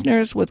attract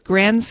listeners with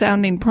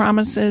grand-sounding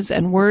promises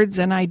and words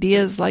and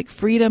ideas like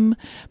freedom,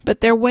 but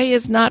their way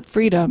is not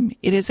freedom.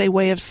 It is a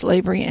way of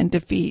slavery and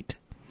defeat.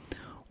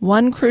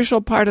 One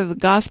crucial part of the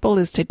gospel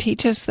is to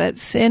teach us that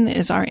sin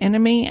is our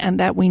enemy and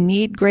that we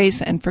need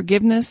grace and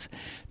forgiveness.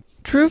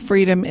 True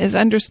freedom is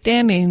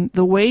understanding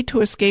the way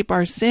to escape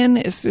our sin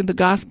is through the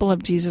gospel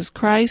of Jesus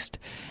Christ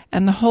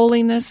and the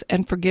holiness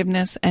and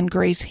forgiveness and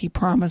grace he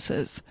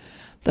promises.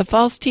 The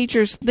false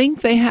teachers think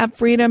they have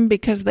freedom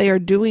because they are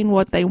doing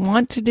what they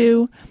want to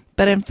do,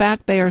 but in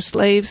fact they are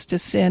slaves to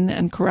sin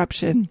and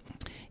corruption.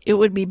 It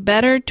would be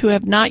better to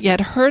have not yet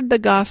heard the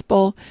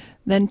gospel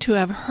than to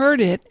have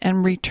heard it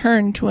and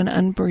returned to an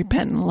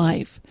unrepentant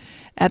life.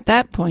 At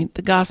that point,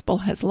 the gospel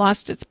has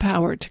lost its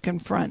power to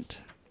confront.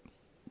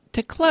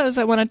 To close,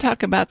 I want to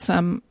talk about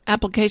some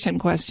application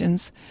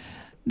questions.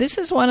 This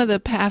is one of the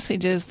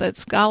passages that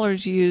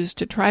scholars use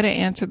to try to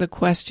answer the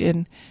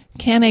question,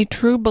 can a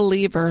true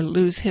believer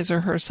lose his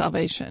or her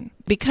salvation?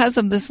 Because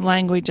of this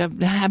language of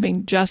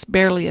having just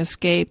barely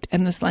escaped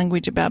and this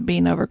language about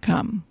being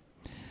overcome.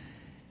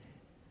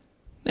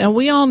 Now,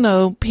 we all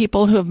know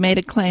people who have made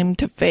a claim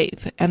to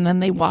faith and then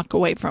they walk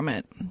away from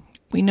it.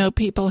 We know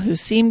people who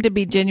seem to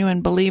be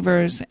genuine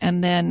believers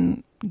and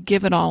then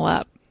give it all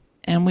up.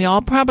 And we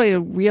all probably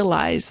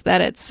realize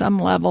that at some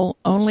level,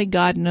 only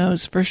God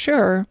knows for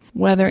sure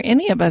whether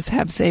any of us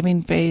have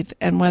saving faith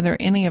and whether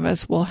any of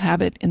us will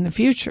have it in the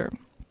future.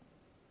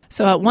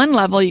 So at one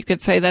level, you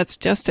could say that's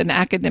just an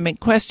academic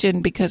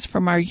question because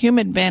from our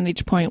human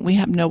vantage point, we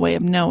have no way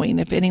of knowing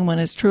if anyone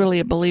is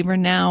truly a believer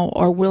now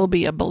or will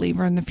be a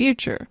believer in the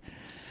future.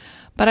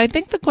 But I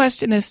think the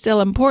question is still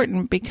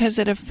important because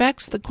it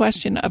affects the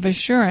question of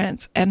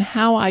assurance and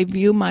how I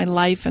view my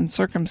life and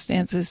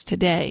circumstances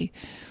today.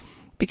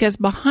 Because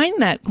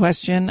behind that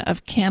question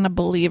of can a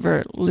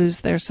believer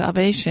lose their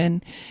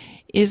salvation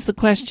is the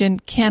question,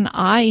 can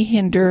I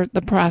hinder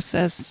the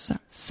process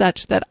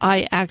such that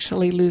I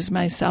actually lose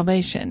my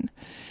salvation?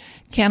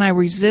 Can I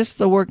resist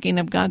the working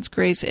of God's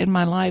grace in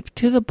my life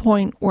to the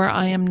point where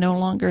I am no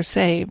longer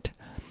saved?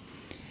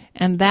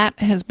 And that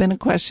has been a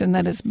question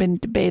that has been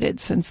debated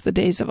since the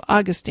days of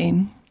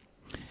Augustine.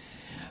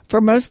 For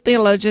most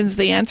theologians,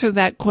 the answer to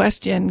that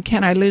question,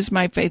 can I lose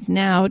my faith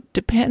now,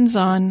 depends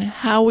on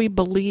how we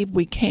believe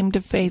we came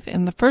to faith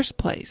in the first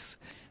place.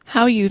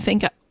 How you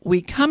think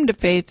we come to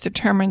faith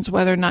determines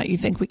whether or not you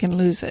think we can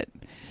lose it.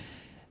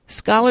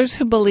 Scholars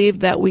who believe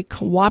that we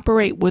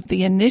cooperate with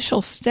the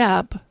initial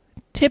step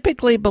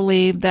typically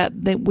believe that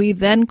we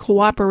then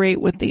cooperate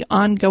with the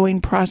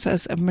ongoing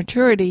process of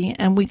maturity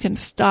and we can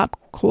stop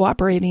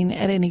cooperating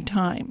at any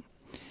time.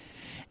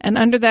 And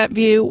under that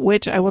view,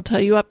 which I will tell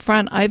you up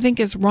front, I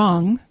think is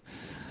wrong,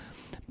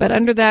 but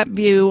under that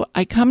view,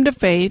 I come to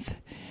faith,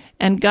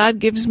 and God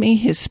gives me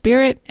His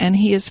Spirit, and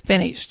He is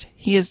finished.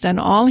 He has done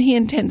all He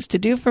intends to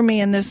do for me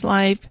in this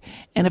life,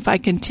 and if I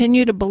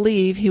continue to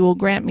believe, He will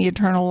grant me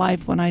eternal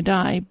life when I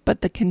die.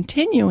 But the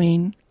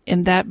continuing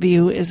in that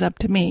view is up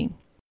to me.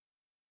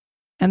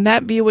 And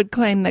that view would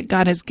claim that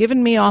God has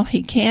given me all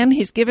he can.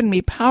 He's given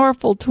me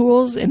powerful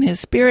tools in his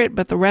spirit,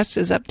 but the rest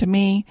is up to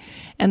me.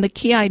 And the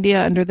key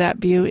idea under that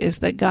view is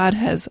that God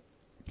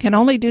can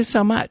only do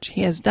so much.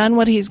 He has done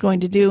what he's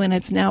going to do, and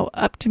it's now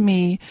up to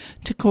me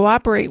to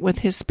cooperate with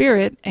his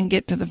spirit and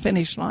get to the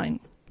finish line.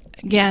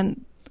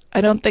 Again,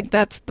 I don't think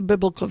that's the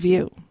biblical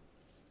view.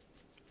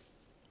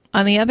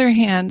 On the other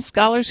hand,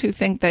 scholars who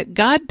think that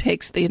God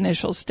takes the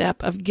initial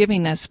step of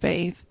giving us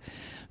faith,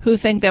 who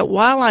think that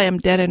while I am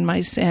dead in my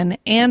sin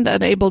and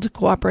unable to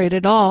cooperate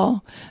at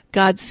all,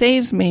 God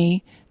saves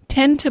me,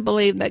 tend to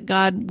believe that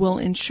God will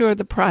ensure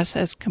the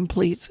process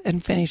completes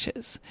and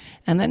finishes,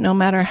 and that no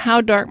matter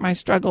how dark my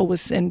struggle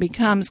with sin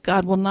becomes,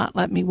 God will not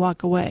let me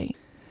walk away.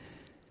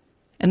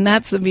 And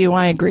that's the view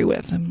I agree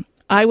with.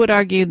 I would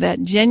argue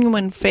that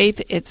genuine faith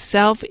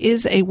itself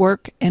is a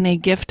work and a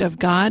gift of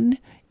God.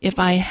 If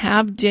I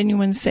have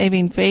genuine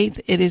saving faith,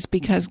 it is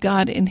because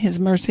God in his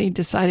mercy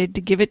decided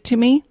to give it to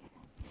me.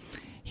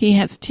 He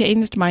has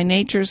changed my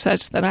nature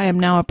such that I am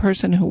now a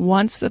person who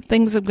wants the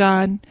things of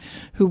God,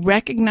 who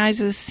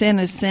recognizes sin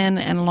as sin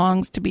and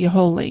longs to be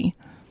holy.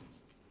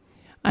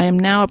 I am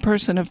now a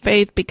person of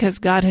faith because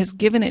God has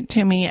given it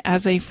to me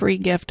as a free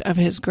gift of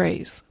his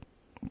grace.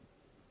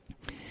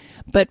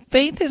 But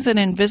faith is an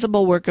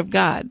invisible work of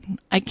God.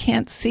 I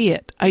can't see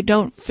it. I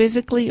don't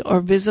physically or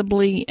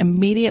visibly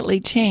immediately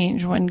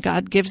change when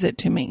God gives it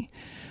to me.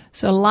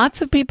 So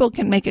lots of people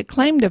can make a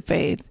claim to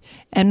faith,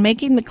 and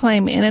making the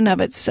claim in and of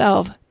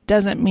itself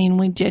doesn't mean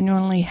we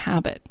genuinely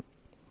have it.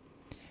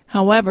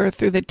 However,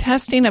 through the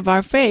testing of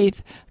our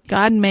faith,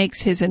 God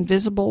makes his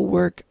invisible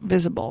work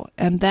visible,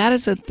 and that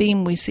is a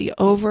theme we see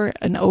over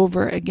and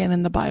over again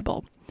in the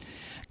Bible.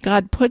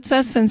 God puts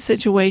us in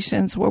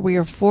situations where we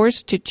are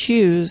forced to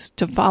choose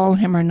to follow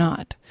him or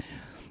not.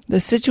 The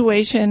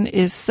situation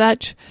is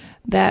such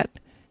that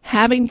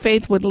having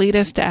faith would lead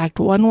us to act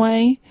one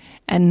way,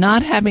 and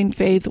not having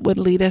faith would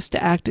lead us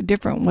to act a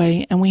different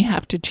way, and we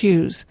have to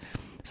choose.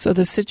 So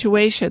the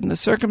situation, the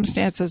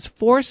circumstances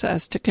force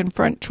us to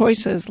confront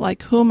choices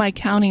like, who am I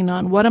counting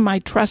on? What am I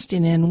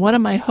trusting in? What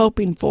am I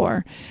hoping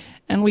for?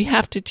 And we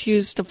have to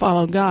choose to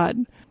follow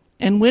God.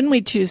 And when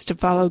we choose to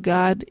follow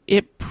God,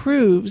 it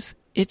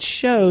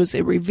shows,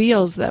 it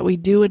reveals that we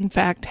do in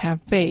fact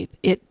have faith.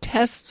 It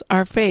tests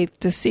our faith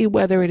to see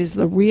whether it is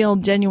the real,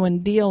 genuine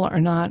deal or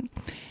not.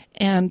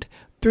 And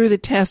through the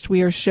test,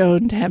 we are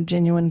shown to have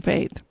genuine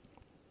faith.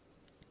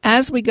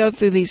 As we go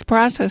through these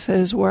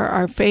processes where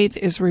our faith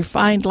is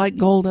refined like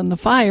gold in the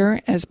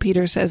fire, as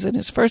Peter says in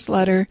his first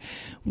letter,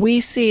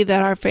 we see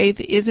that our faith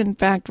is in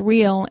fact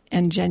real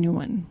and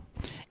genuine.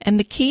 And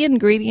the key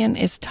ingredient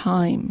is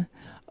time.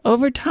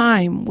 Over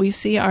time, we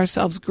see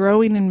ourselves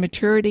growing in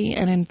maturity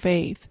and in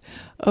faith.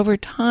 Over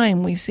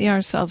time, we see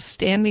ourselves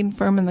standing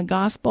firm in the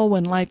gospel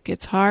when life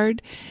gets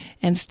hard,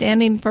 and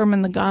standing firm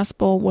in the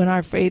gospel when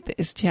our faith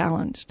is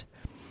challenged.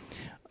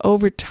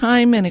 Over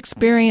time and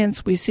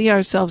experience, we see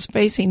ourselves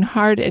facing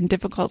hard and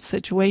difficult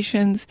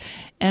situations,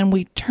 and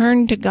we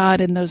turn to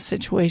God in those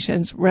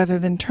situations rather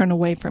than turn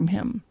away from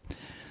him.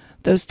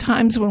 Those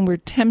times when we're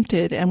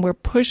tempted and we're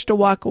pushed to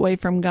walk away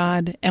from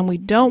God and we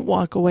don't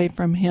walk away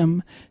from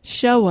him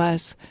show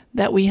us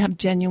that we have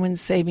genuine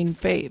saving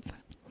faith.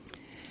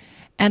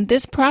 And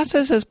this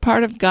process is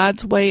part of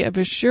God's way of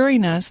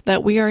assuring us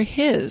that we are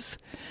his.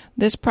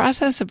 This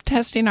process of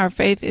testing our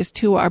faith is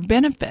to our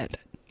benefit.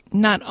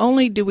 Not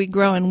only do we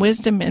grow in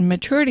wisdom and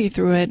maturity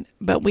through it,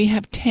 but we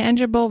have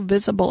tangible,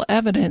 visible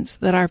evidence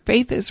that our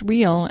faith is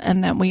real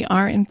and that we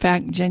are in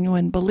fact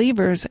genuine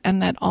believers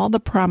and that all the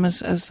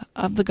promises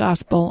of the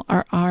gospel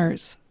are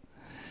ours.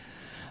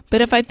 But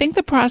if I think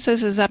the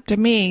process is up to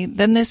me,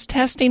 then this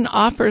testing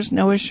offers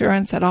no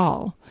assurance at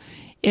all.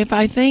 If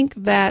I think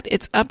that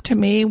it's up to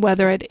me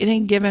whether at any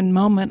given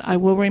moment I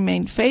will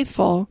remain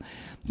faithful,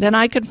 then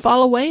I could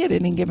fall away at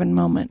any given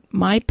moment.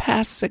 My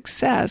past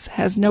success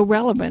has no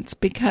relevance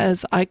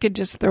because I could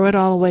just throw it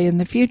all away in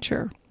the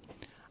future.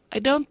 I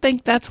don't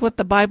think that's what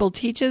the Bible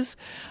teaches.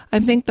 I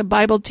think the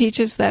Bible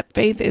teaches that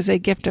faith is a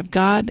gift of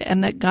God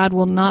and that God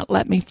will not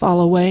let me fall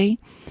away.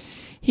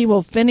 He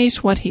will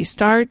finish what he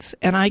starts,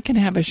 and I can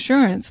have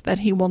assurance that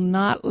he will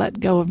not let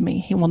go of me.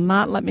 He will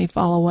not let me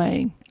fall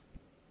away.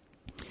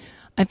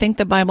 I think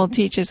the Bible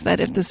teaches that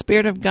if the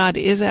Spirit of God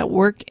is at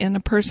work in a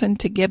person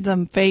to give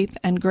them faith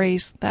and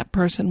grace, that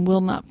person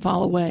will not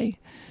fall away.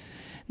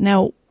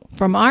 Now,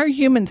 from our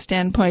human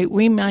standpoint,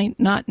 we might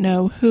not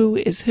know who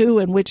is who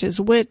and which is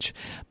which,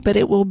 but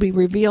it will be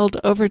revealed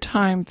over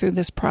time through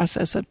this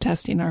process of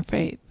testing our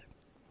faith.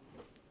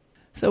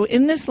 So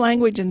in this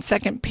language in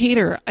 2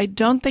 Peter, I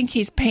don't think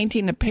he's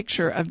painting a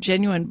picture of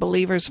genuine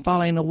believers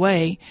falling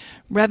away.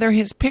 Rather,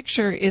 his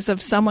picture is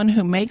of someone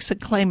who makes a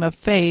claim of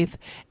faith,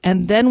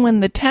 and then when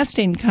the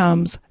testing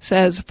comes,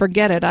 says,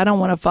 forget it, I don't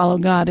want to follow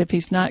God if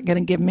he's not going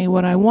to give me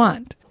what I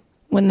want.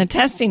 When the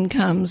testing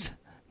comes,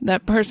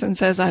 that person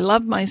says, I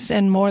love my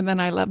sin more than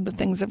I love the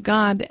things of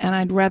God, and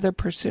I'd rather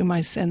pursue my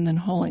sin than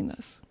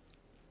holiness.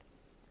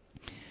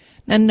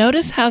 Now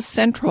notice how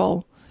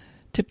central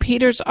to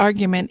Peter's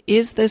argument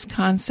is this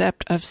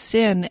concept of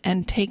sin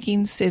and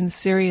taking sin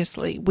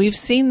seriously. We've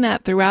seen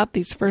that throughout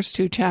these first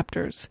 2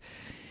 chapters.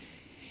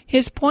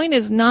 His point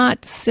is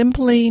not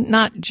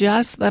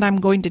just that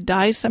I'm going to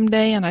die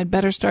someday and I'd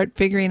better start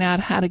figuring out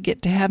how to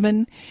get to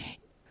heaven.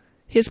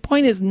 His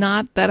point is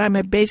not that I'm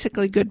a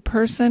basically good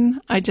person.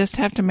 I just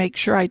have to make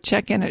sure I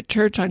check in at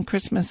church on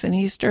Christmas and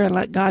Easter and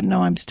let God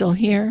know I'm still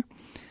here.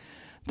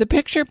 The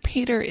picture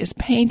Peter is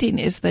painting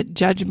is that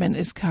judgment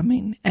is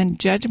coming, and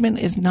judgment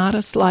is not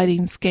a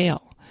sliding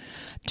scale.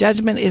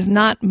 Judgment is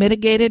not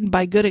mitigated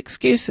by good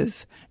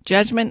excuses.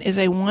 Judgment is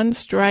a one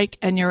strike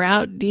and you're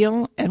out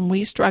deal, and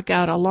we struck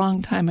out a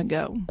long time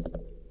ago.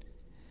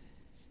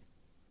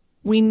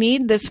 We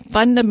need this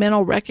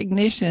fundamental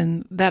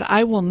recognition that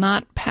I will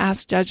not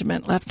pass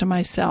judgment left to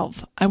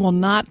myself. I will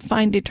not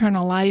find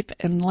eternal life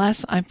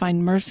unless I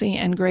find mercy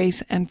and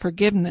grace and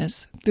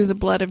forgiveness through the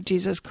blood of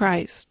Jesus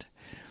Christ.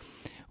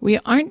 We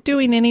aren't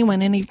doing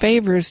anyone any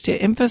favors to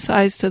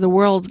emphasize to the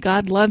world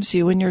God loves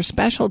you and you're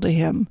special to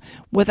Him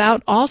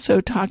without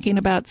also talking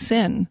about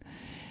sin.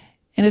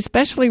 And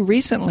especially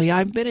recently,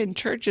 I've been in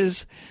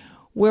churches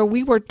where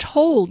we were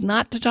told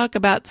not to talk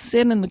about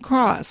sin and the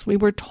cross. We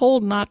were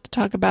told not to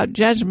talk about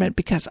judgment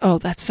because,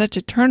 that's such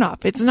a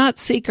turnoff. It's not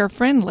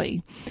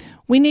seeker-friendly.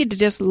 We need to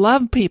just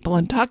love people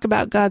and talk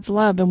about God's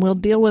love, and we'll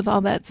deal with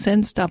all that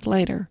sin stuff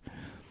later.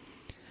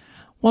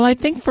 Well, I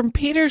think from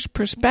Peter's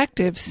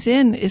perspective,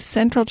 sin is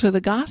central to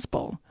the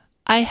gospel.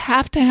 I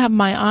have to have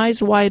my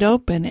eyes wide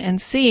open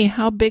and see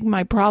how big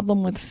my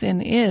problem with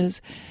sin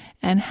is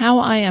and how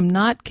I am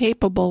not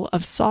capable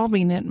of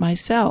solving it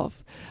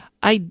myself.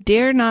 I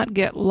dare not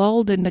get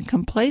lulled into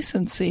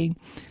complacency,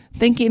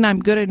 thinking I'm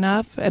good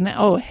enough and,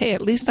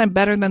 at least I'm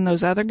better than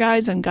those other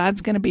guys and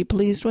God's going to be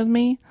pleased with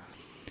me.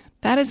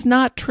 That is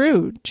not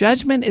true.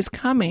 Judgment is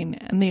coming,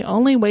 and the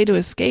only way to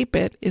escape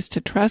it is to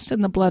trust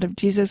in the blood of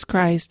Jesus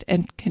Christ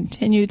and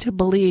continue to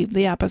believe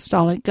the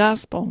apostolic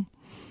gospel.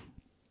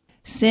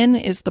 Sin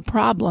is the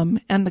problem,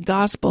 and the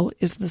gospel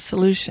is the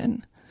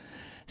solution.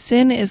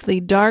 Sin is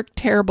the dark,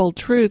 terrible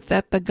truth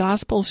that the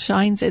gospel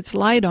shines its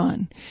light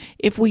on.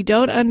 If we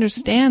don't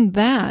understand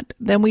that,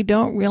 then we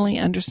don't really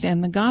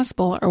understand the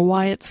gospel or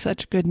why it's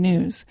such good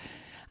news.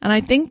 And I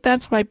think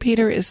that's why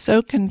Peter is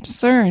so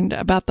concerned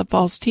about the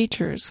false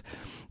teachers.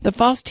 The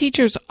false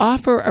teachers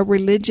offer a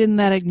religion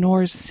that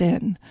ignores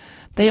sin.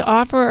 They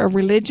offer a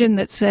religion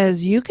that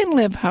says you can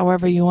live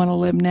however you want to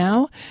live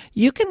now.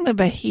 You can live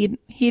a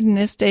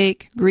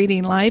hedonistic,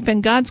 greedy life,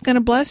 and God's going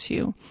to bless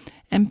you.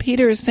 And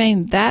Peter is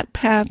saying that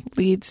path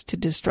leads to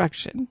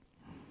destruction.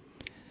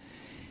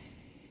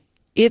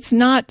 It's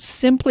not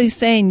simply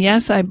saying,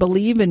 yes, I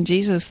believe in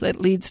Jesus that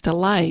leads to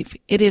life.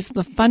 It is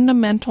the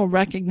fundamental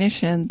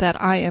recognition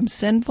that I am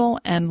sinful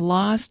and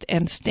lost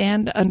and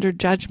stand under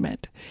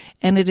judgment.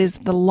 And it is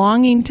the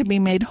longing to be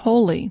made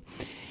holy.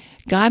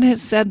 God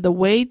has said the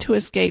way to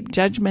escape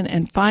judgment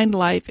and find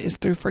life is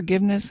through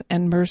forgiveness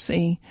and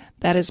mercy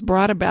that is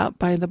brought about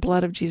by the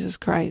blood of Jesus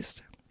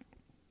Christ.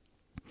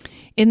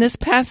 In this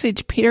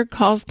passage, Peter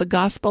calls the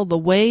gospel the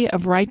way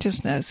of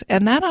righteousness,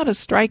 and that ought to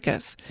strike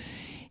us.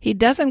 He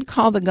doesn't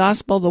call the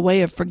gospel the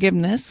way of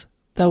forgiveness,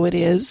 though it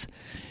is.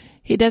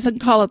 He doesn't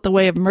call it the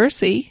way of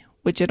mercy,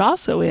 which it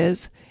also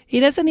is. He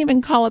doesn't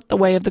even call it the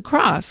way of the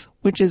cross,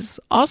 which is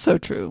also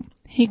true.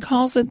 He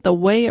calls it the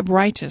way of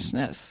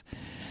righteousness,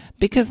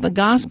 because the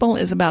gospel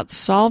is about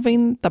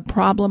solving the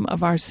problem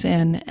of our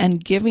sin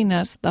and giving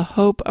us the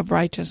hope of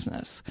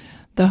righteousness,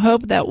 the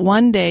hope that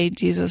one day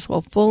Jesus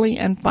will fully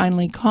and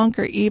finally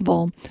conquer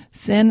evil,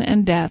 sin,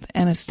 and death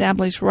and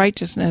establish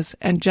righteousness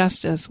and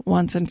justice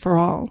once and for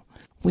all.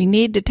 We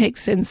need to take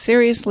sin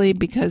seriously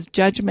because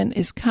judgment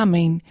is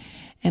coming,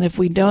 and if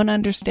we don't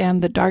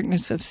understand the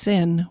darkness of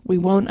sin, we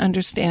won't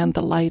understand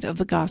the light of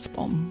the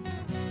gospel.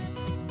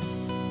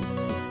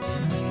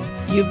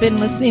 You've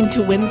been listening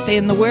to Wednesday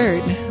in the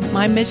Word.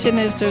 My mission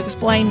is to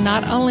explain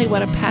not only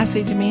what a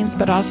passage means,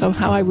 but also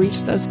how I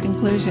reach those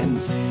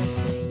conclusions.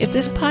 If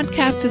this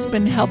podcast has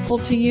been helpful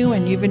to you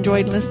and you've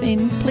enjoyed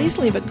listening, please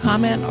leave a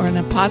comment or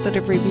a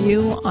positive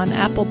review on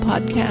Apple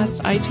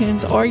Podcasts,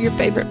 iTunes, or your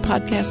favorite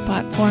podcast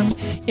platform.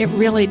 It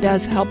really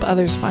does help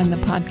others find the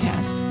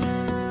podcast.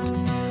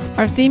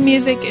 Our theme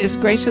music is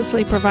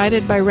graciously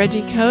provided by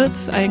Reggie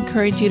Coates. I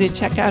encourage you to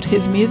check out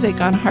his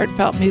music on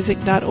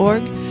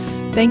heartfeltmusic.org.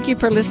 Thank you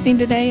for listening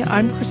today.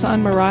 I'm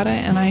Krisan Murata,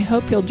 and I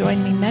hope you'll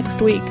join me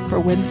next week for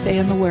Wednesday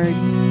in the Word.